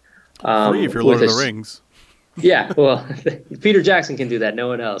audience. Free if you're Lord of the Rings. Yeah, well, Peter Jackson can do that. No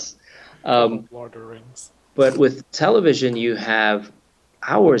one else. Lord of the Rings. But with television, you have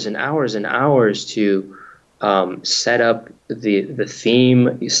hours and hours and hours to set up the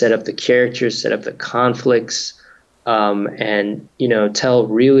theme, you set up the characters, set up the conflicts, and tell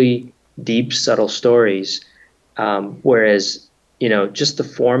really deep, subtle stories. Whereas just the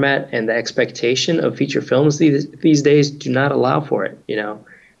format and the expectation of feature films these days do not allow for it.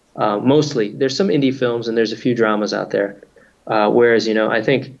 Mostly there's some indie films and there's a few dramas out there. Whereas I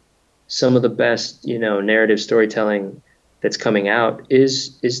think some of the best narrative storytelling that's coming out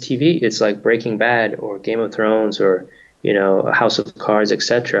is TV. It's like Breaking Bad or Game of Thrones or House of Cards,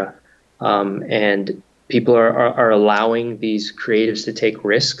 etc. And people are allowing these creatives to take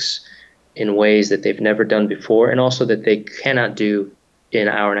risks in ways that they've never done before, and also that they cannot do in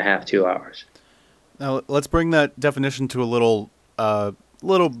an hour and a half, 2 hours. Now let's bring that definition to a little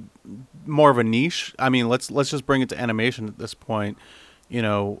more of a niche. I mean, let's just bring it to animation at this point. With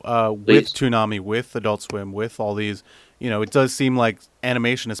Toonami, with Adult Swim, with all these. It does seem like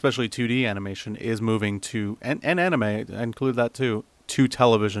animation, especially 2D animation, is moving to, and anime, I include that too, to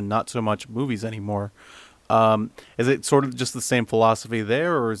television, not so much movies anymore. Is it sort of just the same philosophy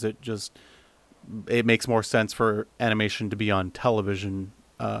there, or is it just, it makes more sense for animation to be on television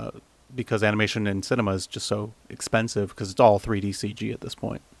because animation in cinema is just so expensive because it's all 3D CG at this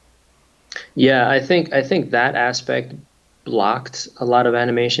point? Yeah, I think that aspect blocked a lot of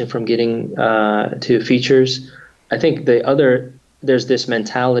animation from getting to features. I think there's this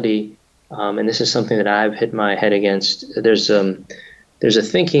mentality, and this is something that I've hit my head against. There's a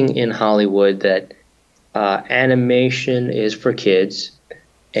thinking in Hollywood that animation is for kids,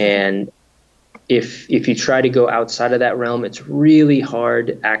 and if you try to go outside of that realm, it's really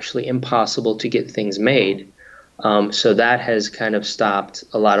hard, actually impossible, to get things made. So that has kind of stopped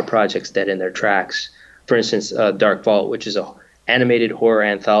a lot of projects dead in their tracks. For instance, Dark Vault, which is an animated horror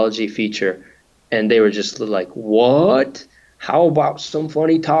anthology feature. And they were just like, what? How about some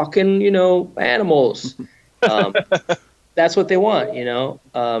funny talking, animals? That's what they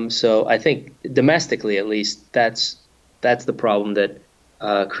want, So I think domestically, at least, that's the problem that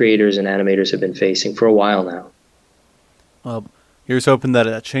creators and animators have been facing for a while now. Well, here's hoping that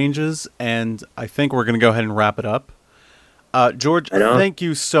it changes, and I think we're going to go ahead and wrap it up. George, thank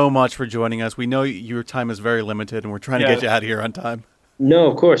you so much for joining us. We know your time is very limited, and we're trying to get you out of here on time.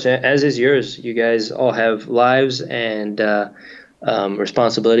 No, of course, as is yours. You guys all have lives and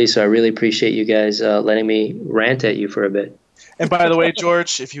responsibilities, so I really appreciate you guys letting me rant at you for a bit. And by the way,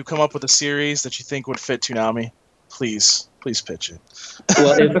 George, if you come up with a series that you think would fit Toonami, please pitch it.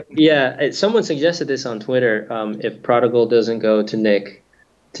 Well, someone suggested this on Twitter. If Prodigal doesn't go to Nick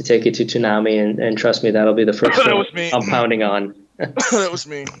to take it to Toonami, and trust me, that'll be the first that was me. I'm pounding on. That was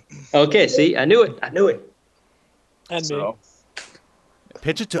me. Okay, see, I knew it. And me.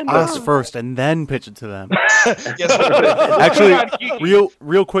 Pitch it to us first, and then pitch it to them. Yes, actually,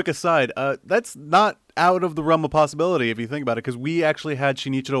 real quick aside, that's not out of the realm of possibility if you think about it, because we actually had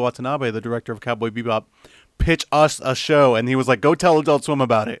Shinichiro Watanabe, the director of Cowboy Bebop, pitch us a show, and he was like, "Go tell Adult Swim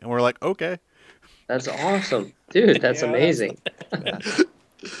about it," and we're like, "Okay." That's awesome, dude. That's Yeah, amazing.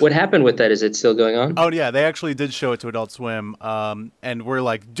 What happened with that? Is it still going on? Oh yeah, they actually did show it to Adult Swim, and we're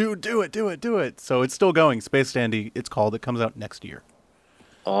like, dude, do it. So it's still going. Space Dandy, it's called. It comes out next year.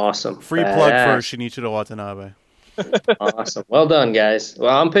 Awesome. Free plug for Badass. Shinichiro Watanabe. Awesome. Well done, guys.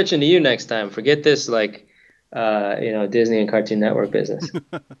 Well, I'm pitching to you next time. Forget this, like, Disney and Cartoon Network business.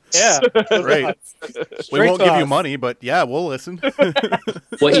 Yeah. Great. We won't give you money, but yeah, we'll listen.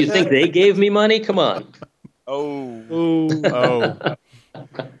 What, you think they gave me money? Come on. Oh, Ooh, Oh,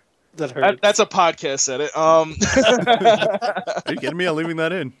 that hurt. that's a podcast edit. are you kidding me? I'm leaving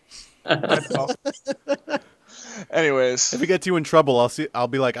that in. Anyways, If we get you in trouble, I'll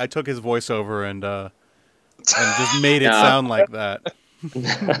be like, I took his voiceover and just made it Nah. sound like that.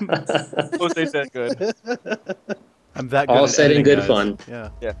 Jose said good. I'm that good. All at said in editing, good guys. fun. Yeah.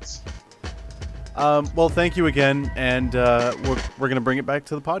 Yes. Well, thank you again, and we're gonna bring it back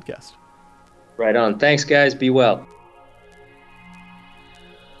to the podcast. Right on. Thanks, guys. Be well.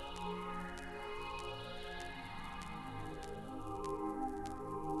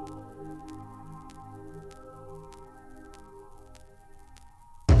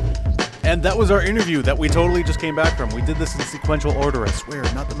 And that was our interview that we totally just came back from. We did this in sequential order, I swear,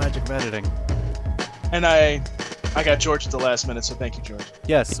 not the magic of editing. And I got George at the last minute, so thank you, George.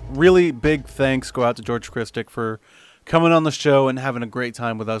 Yes, really big thanks go out to George Christic for coming on the show and having a great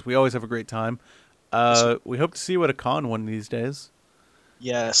time with us. We always have a great time. We hope to see you at a con one of these days.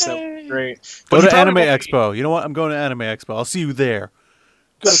 Yes, that would be great. Go But you to Anime probably won't be- Expo. You know what? I'm going to Anime Expo. I'll see you there.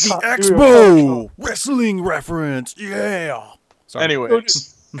 Go to The New York Expo! Wrestling reference! Yeah! Sorry.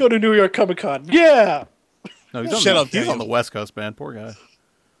 Anyways, Go to New York Comic Con. Yeah. No, Shut up, he's on Daniel. the West Coast, man. Poor guy.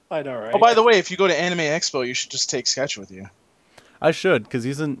 I know, right? oh, by the way, if you go to Anime Expo, you should just take Sketch with you. I should, because he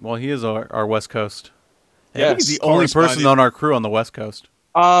is our West Coast. And I think Yes, he's the only person correspondent. on our crew on the West Coast.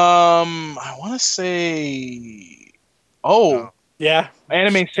 I want to say, Yeah.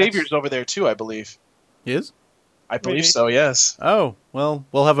 Anime Savior's over there too, I believe. He is? I believe Maybe. so. Yes. Oh, well,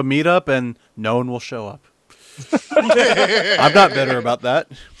 we'll have a meetup and no one will show up. I'm not bitter about that.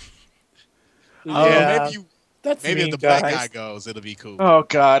 Yeah. That's Maybe mean, if the black guys. guy goes, it'll be cool. Oh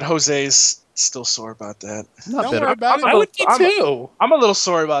God, Jose's still sore about that. Not Don't bitter. worry about it. I would be I'm- too. I'm a little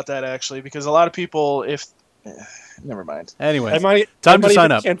sore about that actually because a lot of people, never mind. Anyway, I might, time to I might sign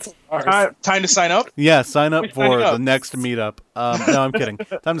even up. cancel ours. Time to sign up. yeah, sign up Who's signing for up? the next meetup. No, I'm kidding.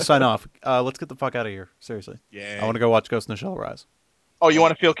 Time to sign off. Let's get the fuck out of here. Seriously. Yeah. I want to go watch Ghost in the Shell rise. Oh, you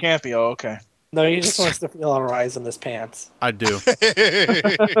want to feel campy? Oh, okay. No, he just wants to feel a rise in his pants. I do,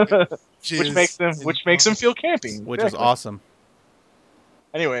 Which makes him feel campy. which is awesome.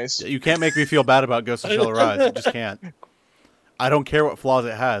 Anyways, You can't make me feel bad about Ghost in the Shell rise. You just can't. I don't care what flaws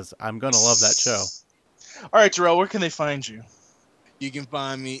it has. I'm going to love that show. all right, Jarrell, where can they find you? You can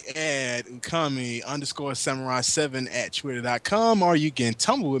find me at ukami_samurai7 at twitter.com, or you can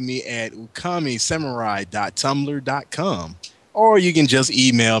tumble with me at ukamisamurai.tumblr.com, or you can just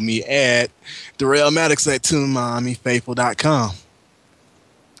email me at darrellmaddox@toonmamifaithful.com.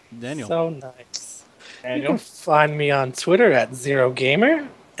 Daniel. So nice. You Daniel? can find me on Twitter at ZeroGamer,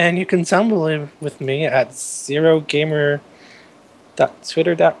 and you can tumble in with me at ZeroGamer.twitter.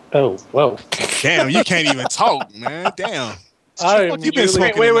 Oh, whoa. Damn, you can't even talk, man. Damn. I am You been literally-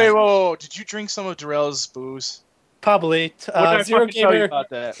 smoking Wait, tonight. whoa. Did you drink some of Darrell's booze? Probably. What did I Zero fucking tell you Gamer. about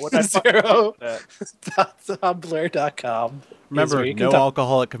that? What did I fucking tell you about that? Tumblr.com. Remember, where you can no talk-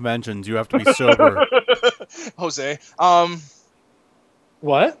 alcoholic conventions. You have to be sober. Jose.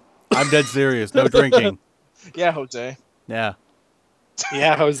 What? I'm dead serious. No drinking. Yeah, Jose. Yeah.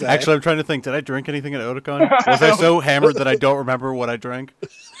 Yeah, Jose. Actually, I'm trying to think. Did I drink anything at Otakon? Was I so hammered that I don't remember what I drank?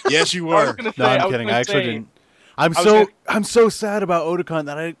 Yes, you I was were. gonna No, say- I'm was kidding. gonna I actually say- didn't. I'm so sad about Otakon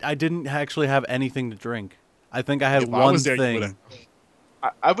that I didn't actually have anything to drink. I think I had If I one was there, you thing. would've.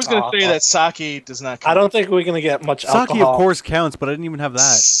 I was gonna say that sake does not. Count. I don't think we're going to get much Sake, alcohol. of course, counts, but I didn't even have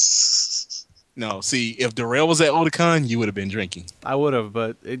that. No, see, if Darrell was at Otakon, you would have been drinking. I would have,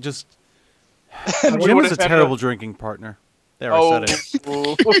 but it just. You Jim would've is a had terrible drinking partner. There, I Oh, said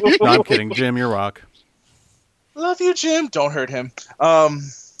it. No, I'm kidding. Jim, you're rock. Love you, Jim. Don't hurt him.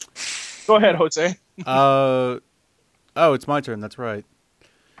 Go ahead, Jose. Oh, it's my turn. That's right.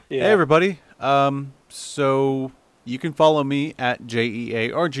 Yeah. Hey, everybody. So you can follow me at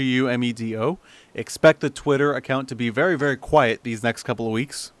JEARGUMEDO. Expect the Twitter account to be very, very quiet these next couple of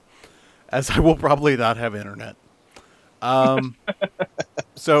weeks, as I will probably not have internet.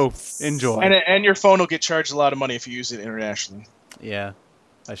 So enjoy. And your phone will get charged a lot of money if you use it internationally. Yeah,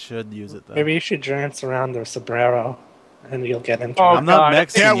 I should use it though. Maybe you should dance around their sombrero, and you'll get into Oh, it. I'm not God.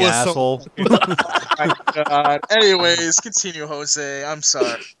 Mexican, That you was so- asshole. my god. Anyways, continue, Jose. I'm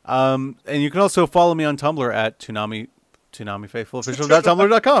sorry. And you can also follow me on Tumblr at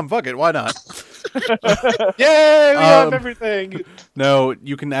ToonamiFaithfulOfficial.tumblr.com. Fuck it, why not? Yay, we have everything. No,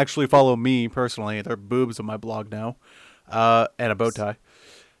 you can actually follow me personally. There are boobs on my blog now, and a bow tie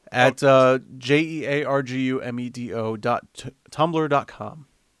at jeargumedo.tumblr.com.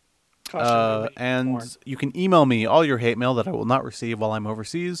 And you can email me all your hate mail that I will not receive while I'm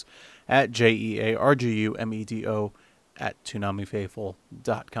overseas at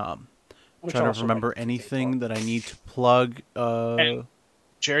jeargumedo@toonamifaithful.com. Trying to remember anything that I need to plug.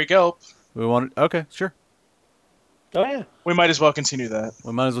 Jerry Gelb. Okay, sure. Oh yeah. We might as well continue that.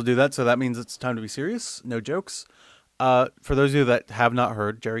 We might as well do that. So that means it's time to be serious. No jokes. For those of you that have not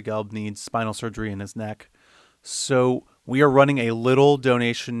heard, Jerry Gelb needs spinal surgery in his neck. So we are running a little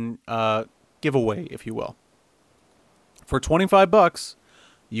donation giveaway, if you will. For $25,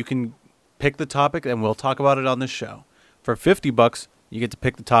 you can pick the topic and we'll talk about it on this show. For $50, you get to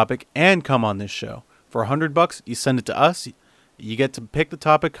pick the topic and come on this show. For $100, you send it to us. You get to pick the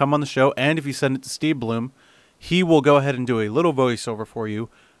topic, come on the show, and if you send it to Steve Bloom, he will go ahead and do a little voiceover for you.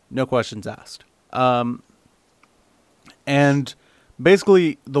 No questions asked. And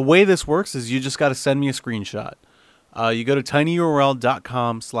basically, the way this works is you just got to send me a screenshot. You go to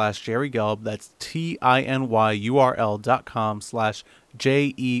tinyurl.com/JerryGelb. That's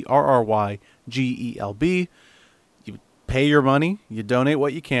tinyurl.com/JerryGelb. You pay your money. You donate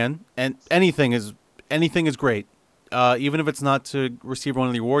what you can, and anything is great. Even if it's not to receive one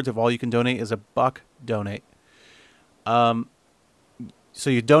of the awards, if all you can donate is $1, donate. So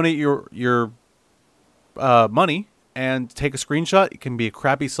you donate your money and take a screenshot. It can be a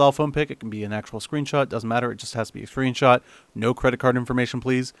crappy cell phone pic. It can be an actual screenshot. Doesn't matter. It just has to be a screenshot. No credit card information,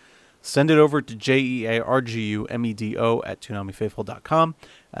 please. Send it over to jeargumedo@toonamifaithful.com,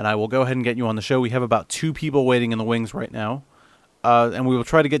 and I will go ahead and get you on the show. We have about 2 people waiting in the wings right now, and we will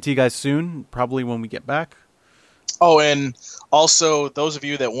try to get to you guys soon, probably when we get back. Oh, and also, those of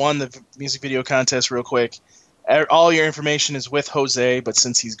you that won the music video contest, real quick, all your information is with Jose, but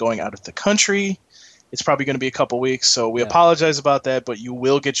since he's going out of the country, it's probably going to be a couple weeks, so we apologize about that, but you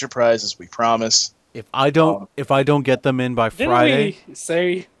will get your prizes, we promise. If I don't get them in by Friday... Didn't we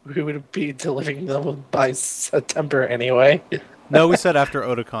say we would be delivering them by September anyway? No, we said after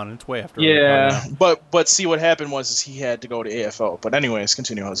Otakon. It's way after Yeah, Otakon. but see, what happened was he had to go to AFO. But anyways,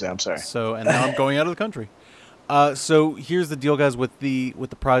 continue, Jose, I'm sorry. So, and now I'm going out of the country. So here's the deal, guys, with the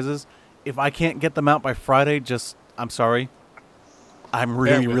prizes. If I can't get them out by Friday, I'm sorry. I'm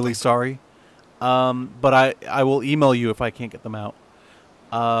really sorry. But I will email you if I can't get them out.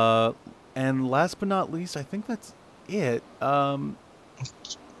 And last but not least, I think that's it.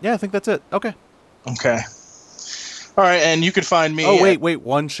 Yeah, I think that's it. Okay. Okay. All right, and you can find me. Oh, wait,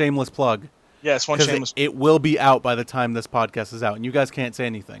 one shameless plug. Yes, one shameless. It will be out by the time this podcast is out, and you guys can't say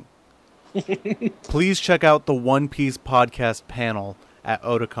anything. Please check out the One Piece podcast panel at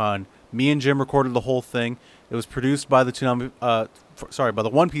Otakon. Me and Jim recorded the whole thing. It was produced by the by the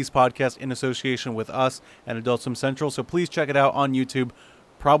One Piece podcast in association with us and Adult Swim Central. So please check it out on YouTube,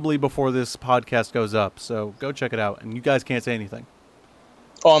 probably before this podcast goes up. So go check it out, and you guys can't say anything.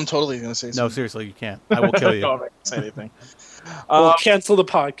 Oh, I'm totally going to say something. No, seriously, you can't. I will kill you. No, I'm not going to say anything. We'll cancel the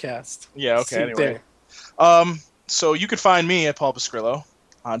podcast. Yeah, okay, See anyway. there. So you can find me at Paul Pascrillo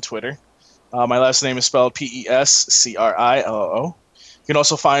on Twitter. My last name is spelled Pescrillo. You can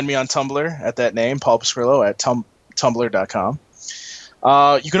also find me on Tumblr at that name, Paul Pascrillo, at tumblr.com.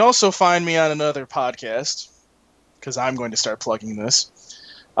 You can also find me on another podcast, because I'm going to start plugging this.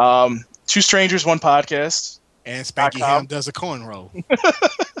 Two Strangers, One Podcast. And Spanky Ham does a cornrow.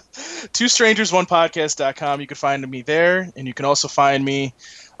 TwoStrangersOnePodcast.com. You can find me there, and you can also find me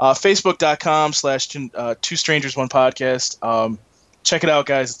Facebook.com/Two Strangers One Podcast. Check it out,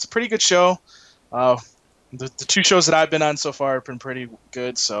 guys. It's a pretty good show. The 2 shows that I've been on so far have been pretty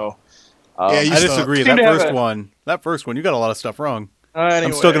good. So I disagree. That first one, you got a lot of stuff wrong. Anyway.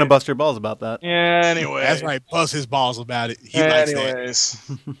 I'm still gonna bust your balls about that. Yeah. Anyway, that's right. Bust his balls about it. He likes that.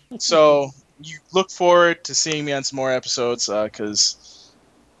 So you look forward to seeing me on some more episodes because,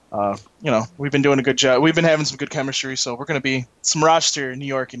 we've been doing a good job. We've been having some good chemistry, so we're going to be some Rochester, New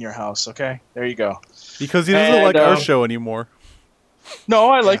York in your house, okay? There you go. Because he doesn't like our show anymore. No,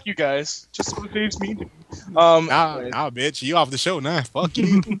 I like you guys. Just what saves me. Nah, bitch. You off the show now. Fuck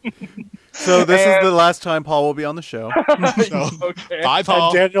you. So this is the last time Paul will be on the show. So, okay. Bye, Paul.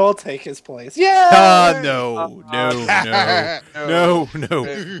 And Daniel will take his place. Yeah. No.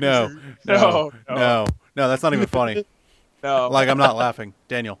 That's not even funny. No. Like, I'm not laughing.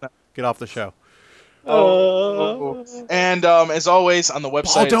 Daniel, get off the show. And as always, on the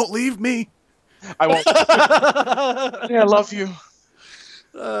website. Paul, don't leave me. I won't. Yeah, I love you.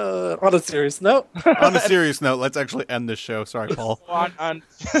 On a serious note. On a serious note, let's actually end this show. Sorry, Paul.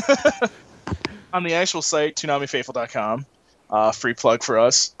 On the actual site, ToonamiFaithful.com, free plug for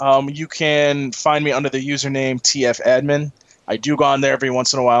us. You can find me under the username TFAdmin. I do go on there every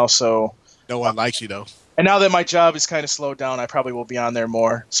once in a while, so... No one likes you, though. And now that my job is kind of slowed down, I probably will be on there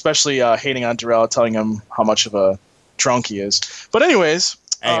more, especially hating on Darrell, telling him how much of a drunk he is. But anyways...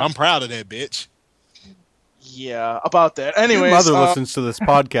 Hey, I'm proud of that, bitch. Yeah, about that. Anyways... Your mother listens to this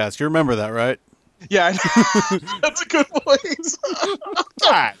podcast. You remember that, right? Yeah, I know. That's a good voice.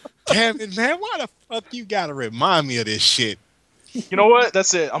 God damn it, man. Why the fuck you gotta remind me of this shit? You know what?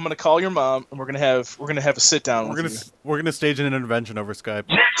 That's it. I'm gonna call your mom, and we're gonna have a sit down. We're gonna stage an intervention over Skype.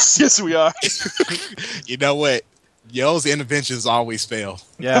 Yes, we are. You know what? Yo's interventions always fail.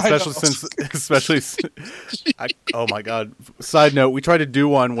 Yeah, oh my god. Side note: we tried to do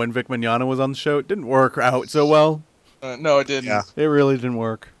one when Vic Mignogna was on the show. It didn't work out so well. No, it didn't. Yeah. It really didn't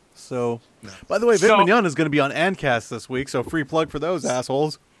work. So, by the way, Vic Mignogna is going to be on Ancast this week, so free plug for those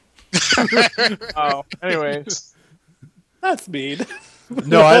assholes. Oh, anyways. That's mean.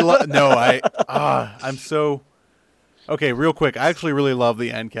 I'm so... Okay, real quick. I actually really love the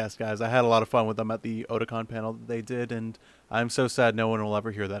Endcast guys. I had a lot of fun with them at the Otakon panel that they did, and I'm so sad no one will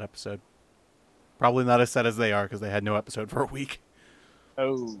ever hear that episode. Probably not as sad as they are, because they had no episode for a week.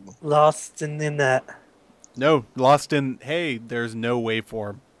 Oh. Lost in the net. No, lost in, hey, there's no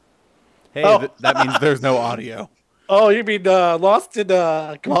waveform. Hey, Oh. that means there's no audio. Oh, you mean lost in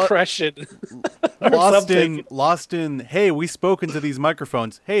compression? Lost in, hey, we spoke into these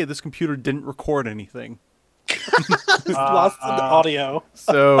microphones. Hey, this computer didn't record anything. Lost in audio.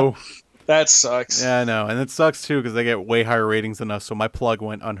 So... That sucks. Yeah, I know. And it sucks, too, because they get way higher ratings than us, so my plug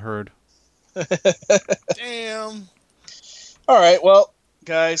went unheard. Damn. All right, well,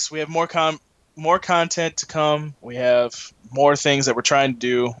 guys, we have more content to come. We have more things that we're trying to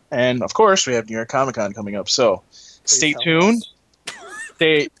do. And, of course, we have New York Comic Con coming up. So stay tuned.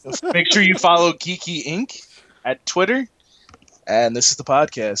 Make sure you follow Geeky Inc. at Twitter. And this is the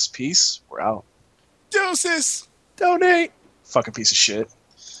podcast. Peace. We're out. Deuces. Donate. Fucking piece of shit.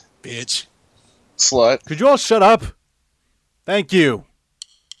 Bitch. Slut. Could you all shut up? Thank you.